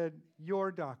priest said,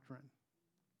 your doctrine.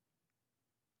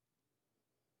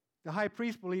 The high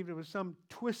priest believed it was some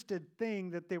twisted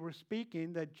thing that they were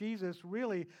speaking, that Jesus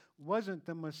really wasn't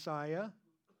the Messiah.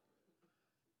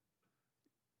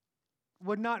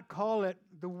 Would not call it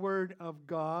the Word of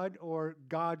God or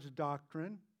God's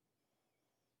doctrine.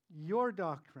 Your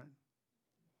doctrine.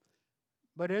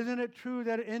 But isn't it true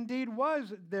that it indeed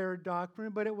was their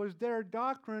doctrine, but it was their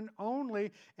doctrine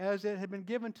only as it had been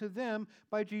given to them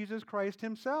by Jesus Christ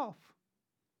Himself?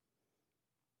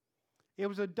 It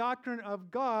was a doctrine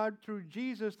of God through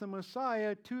Jesus the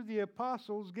Messiah to the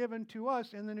apostles given to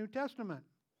us in the New Testament.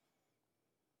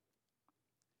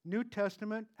 New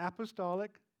Testament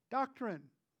apostolic doctrine.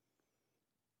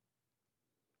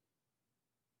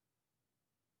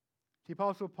 The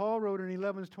Apostle Paul wrote in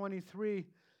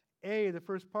 11:23a, the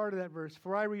first part of that verse,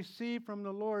 "For I received from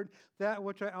the Lord that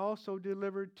which I also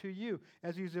delivered to you,"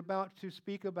 as he's about to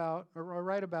speak about or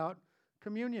write about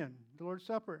communion, the Lord's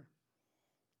Supper.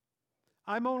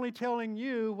 I'm only telling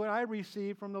you what I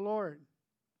received from the Lord.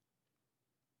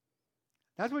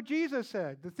 That's what Jesus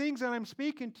said. The things that I'm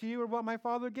speaking to you are what my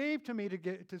Father gave to me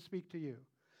to speak to you.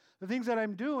 The things that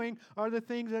I'm doing are the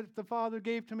things that the Father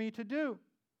gave to me to do.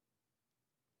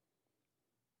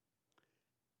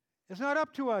 It's not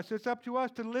up to us. It's up to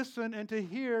us to listen and to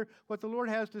hear what the Lord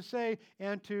has to say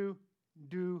and to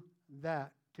do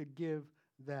that, to give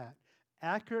that.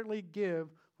 Accurately give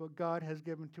what God has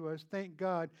given to us. Thank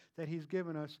God that He's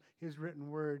given us His written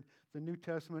word, the New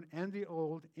Testament and the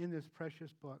Old, in this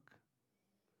precious book.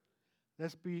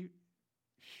 Let's be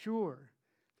sure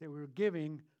that we're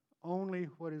giving only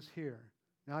what is here,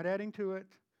 not adding to it,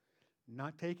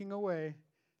 not taking away,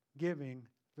 giving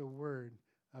the Word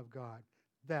of God.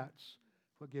 That's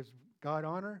what gives God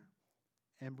honor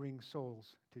and brings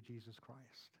souls to Jesus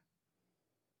Christ.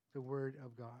 The Word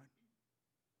of God.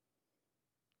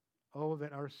 Oh,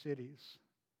 that our cities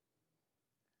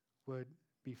would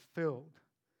be filled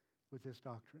with this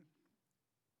doctrine.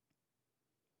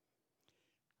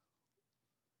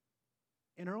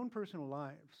 In our own personal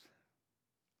lives,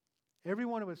 every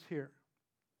one of us here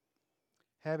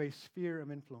have a sphere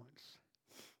of influence.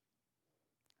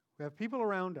 We have people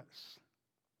around us,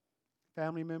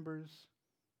 family members,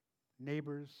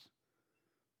 neighbors,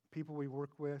 people we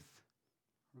work with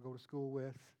or go to school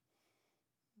with,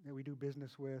 that we do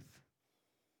business with,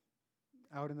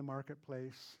 out in the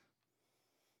marketplace,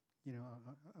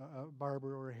 a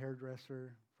barber or a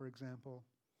hairdresser, for example.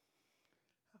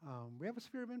 We have a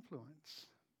sphere of influence.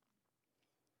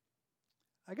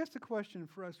 I guess the question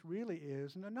for us really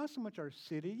is, not so much our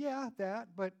city,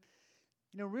 but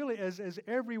really as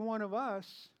every one of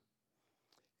us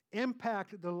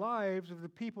impact the lives of the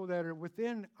people that are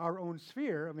within our own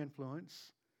sphere of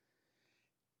influence,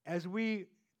 as we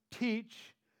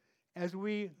teach, as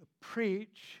we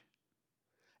preach,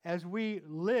 as we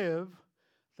live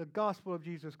the gospel of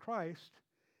Jesus Christ,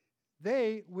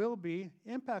 they will be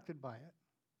impacted by it.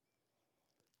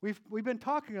 We've been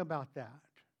talking about that.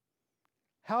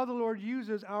 How the Lord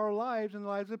uses our lives and the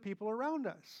lives of people around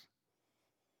us.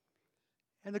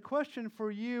 And the question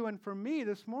for you and for me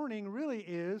this morning really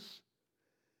is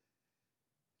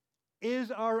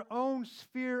our own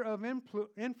sphere of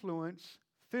influence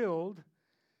filled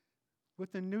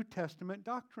with the New Testament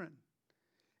doctrine,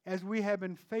 as we have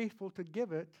been faithful to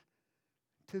give it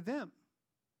to them?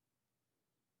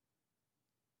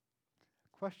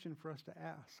 A question for us to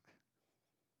ask.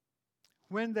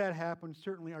 When that happens,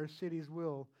 certainly our cities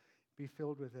will be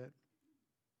filled with it.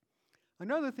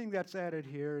 Another thing that's added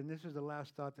here, and this is the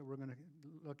last thought that we're going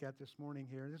to look at this morning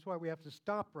here, and this is why we have to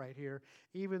stop right here,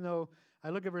 even though I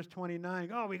look at verse 29,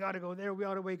 we got to go there, we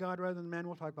ought to obey God rather than man.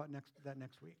 We'll talk about that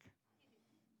next week.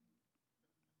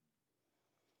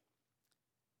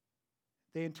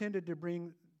 They intended to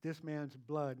bring this man's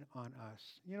blood on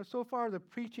us. So far the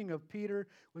preaching of Peter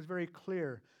was very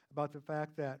clear about the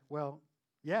fact that,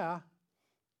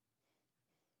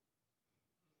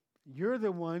 you're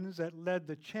the ones that led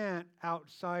the chant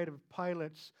outside of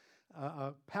Pilate's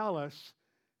palace,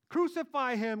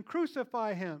 "Crucify him,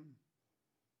 crucify him."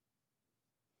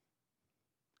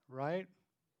 Right?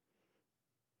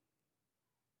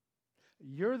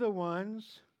 You're the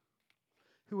ones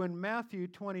who in Matthew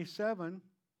 27,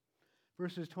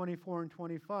 verses 24 and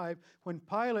 25, when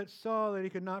Pilate saw that he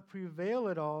could not prevail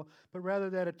at all, but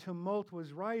rather that a tumult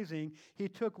was rising, he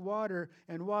took water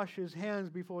and washed his hands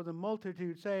before the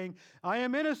multitude, saying, "I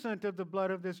am innocent of the blood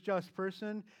of this just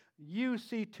person. You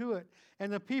see to it."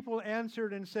 And the people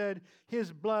answered and said,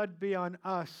 "His blood be on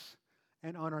us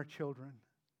and on our children."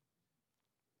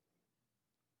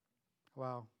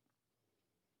 Wow.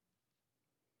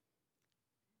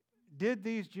 Did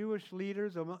these Jewish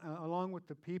leaders, along with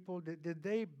the people, did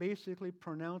they basically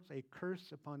pronounce a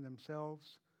curse upon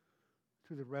themselves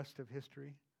through the rest of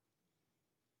history?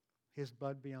 His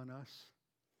blood be on us.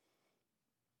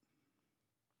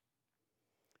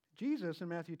 Jesus in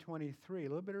Matthew 23, a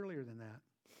little bit earlier than that.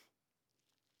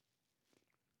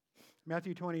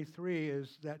 Matthew 23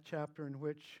 is that chapter in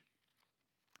which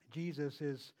Jesus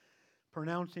is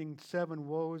pronouncing 7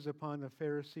 woes upon the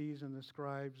Pharisees and the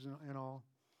scribes and all,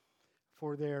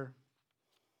 for their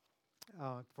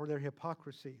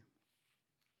hypocrisy.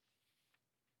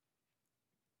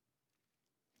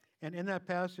 And in that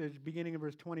passage, beginning in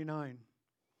verse 29,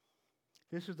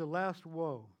 This is the last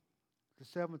woe, the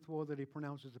seventh woe that he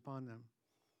pronounces upon them.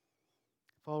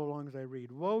 Follow along as I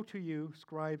read. Woe to you,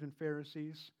 scribes and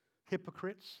Pharisees,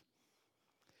 hypocrites,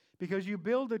 because you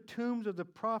build the tombs of the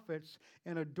prophets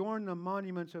and adorn the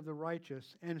monuments of the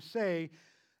righteous, and say,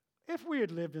 if we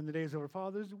had lived in the days of our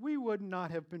fathers, we would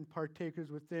not have been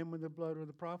partakers with them in the blood of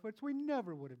the prophets. We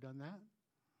never would have done that.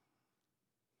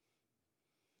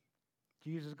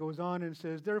 Jesus goes on and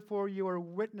says, therefore you are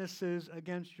witnesses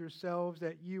against yourselves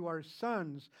that you are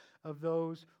sons of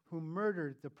those who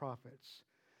murdered the prophets.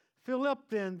 Fill up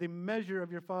then the measure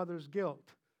of your father's guilt.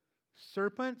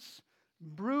 Serpents,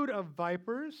 brood of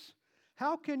vipers,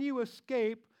 how can you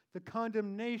escape the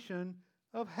condemnation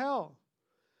of hell?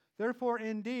 Therefore,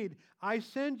 indeed, I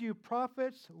send you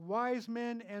prophets, wise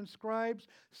men, and scribes.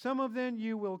 Some of them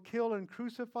you will kill and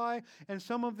crucify, and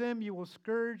some of them you will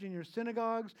scourge in your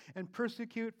synagogues and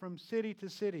persecute from city to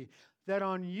city, that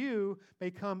on you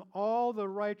may come all the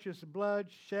righteous blood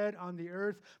shed on the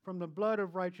earth, from the blood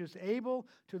of righteous Abel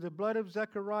to the blood of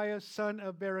Zechariah, son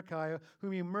of Berechiah,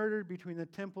 whom you murdered between the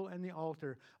temple and the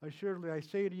altar. Assuredly, I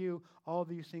say to you, all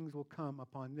these things will come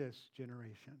upon this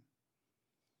generation.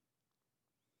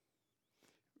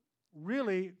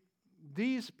 Really,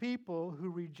 these people who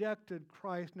rejected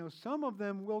Christ, now some of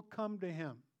them will come to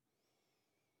him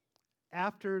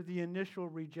after the initial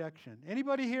rejection.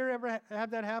 Anybody here ever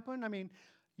have that happen? I mean,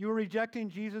 you were rejecting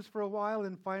Jesus for a while,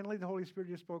 and finally the Holy Spirit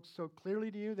just spoke so clearly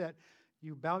to you that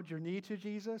you bowed your knee to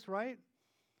Jesus, right?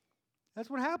 That's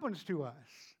what happens to us.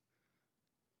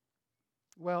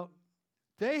 Well,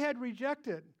 they had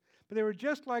rejected, but they were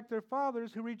just like their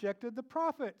fathers who rejected the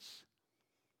prophets,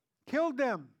 killed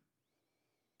them.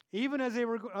 Even as they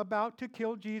were about to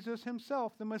kill Jesus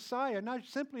himself, the Messiah, not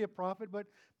simply a prophet, but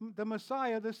the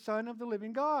Messiah, the Son of the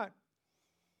living God.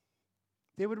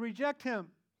 They would reject him.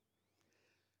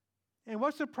 And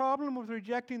what's the problem with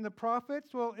rejecting the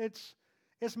prophets? Well,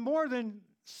 it's more than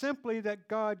simply that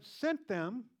God sent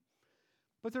them,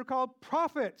 but they're called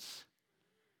prophets.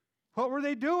 What were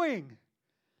they doing?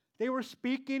 They were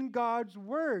speaking God's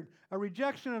word. A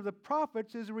rejection of the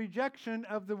prophets is a rejection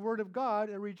of the word of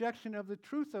God, a rejection of the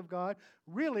truth of God,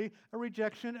 really a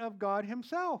rejection of God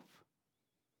himself.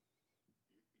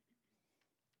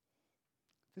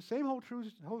 The same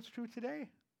holds true today.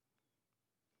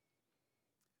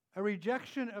 A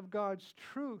rejection of God's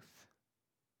truth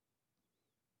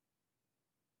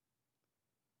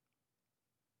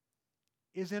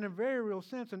is, in a very real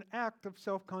sense, an act of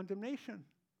self-condemnation.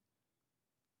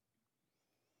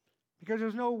 Because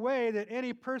there's no way that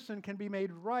any person can be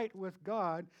made right with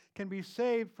God, can be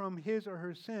saved from his or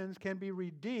her sins, can be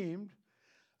redeemed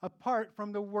apart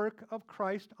from the work of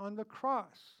Christ on the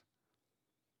cross.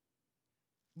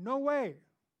 No way,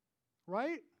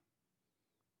 right?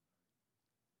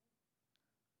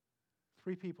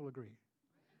 3 people agree.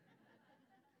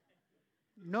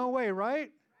 No way,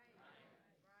 right?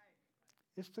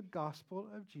 It's the gospel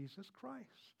of Jesus Christ.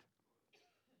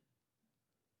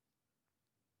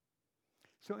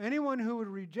 So anyone who would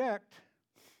reject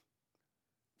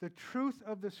the truth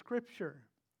of the Scripture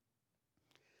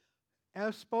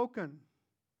as spoken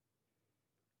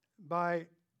by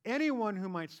anyone who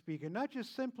might speak, and not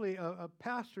just simply a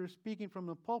pastor speaking from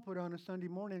the pulpit on a Sunday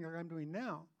morning like I'm doing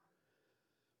now,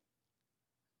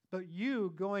 but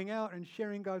you going out and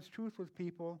sharing God's truth with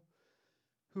people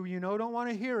who you know don't want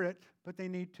to hear it, but they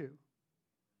need to.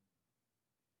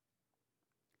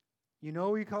 You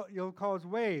know you'll cause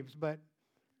waves, but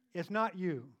it's not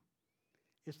you.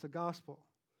 It's the gospel.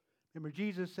 Remember,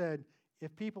 Jesus said,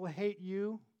 if people hate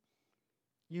you,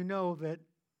 you know that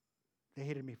they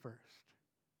hated me first.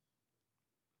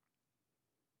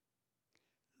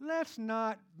 Let's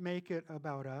not make it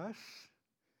about us.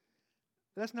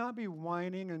 Let's not be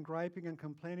whining and griping and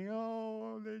complaining,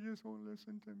 oh, they just won't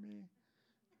listen to me.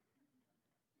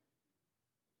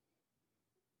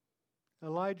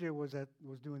 Elijah was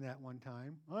doing that one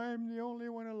time. I'm the only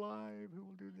one alive who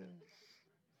will do this.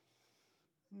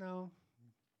 No.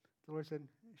 The Lord said,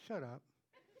 shut up.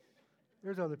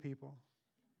 There's other people.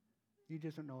 You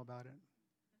just don't know about it.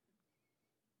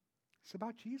 It's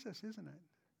about Jesus, isn't it?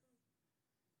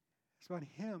 It's about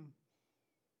him,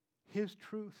 his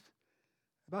truth,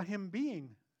 about him being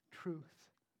truth,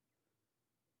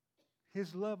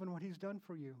 his love and what he's done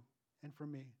for you and for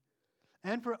me,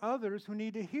 and for others who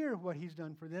need to hear what he's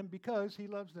done for them because he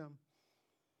loves them.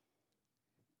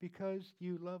 Because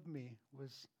you love me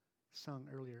was sung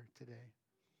earlier today.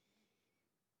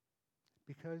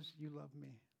 Because you love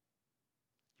me.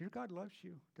 Your God loves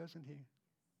you, doesn't he?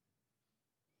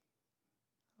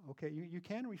 Okay, you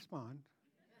can respond.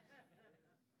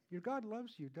 Your God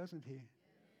loves you, doesn't he?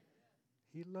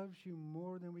 He loves you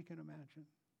more than we can imagine.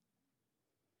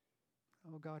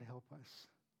 Oh, God, help us.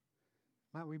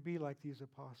 Might we be like these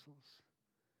apostles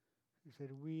who said,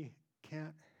 we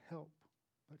can't help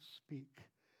but speak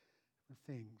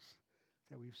the things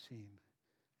that we've seen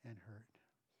and heard.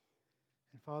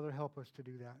 And Father, help us to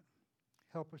do that.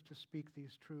 Help us to speak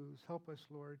these truths. Help us,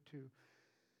 Lord, to,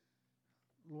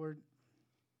 Lord,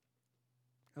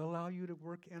 allow you to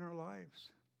work in our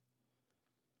lives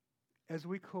as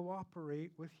we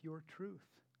cooperate with your truth.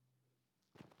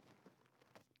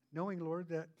 Knowing, Lord,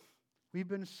 that we've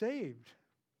been saved.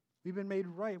 We've been made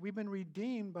right. We've been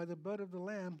redeemed by the blood of the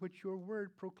Lamb, which your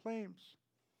word proclaims.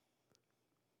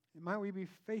 And might we be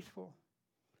faithful.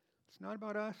 It's not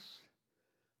about us,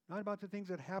 not about the things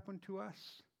that happen to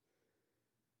us.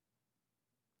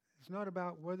 It's not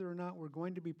about whether or not we're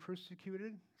going to be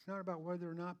persecuted. It's not about whether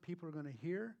or not people are going to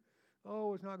hear.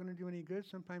 Oh, it's not going to do any good.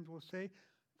 Sometimes we'll say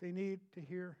they need to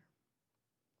hear.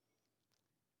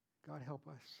 God, help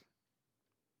us.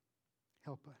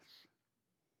 Help us.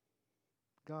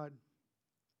 God,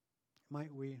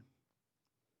 might we,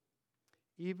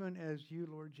 even as you,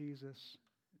 Lord Jesus,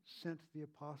 sent the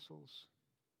apostles,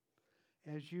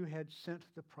 as you had sent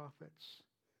the prophets,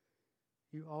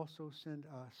 you also send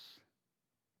us.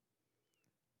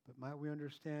 But might we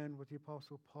understand what the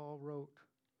Apostle Paul wrote?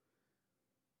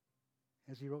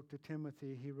 As he wrote to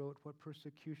Timothy, he wrote, what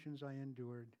persecutions I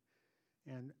endured,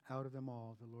 and out of them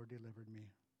all the Lord delivered me.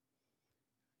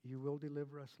 You will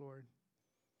deliver us, Lord.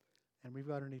 And we've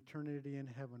got an eternity in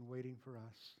heaven waiting for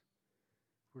us.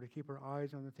 We're to keep our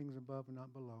eyes on the things above and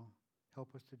not below.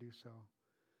 Help us to do so.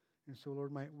 And so,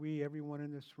 Lord, might we, everyone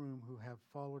in this room who have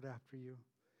followed after you,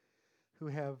 who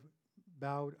have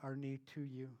bowed our knee to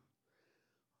you,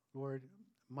 Lord,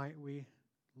 might we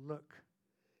look,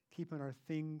 keeping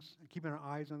our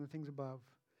eyes on the things above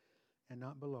and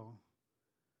not below,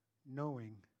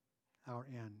 knowing our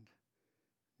end,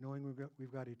 knowing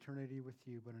we've got eternity with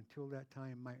you. But until that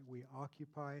time, might we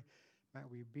occupy,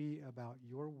 might we be about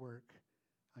your work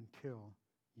until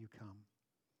you come.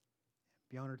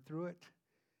 Be honored through it,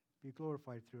 be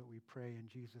glorified through it, we pray in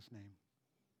Jesus' name.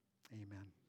 Amen.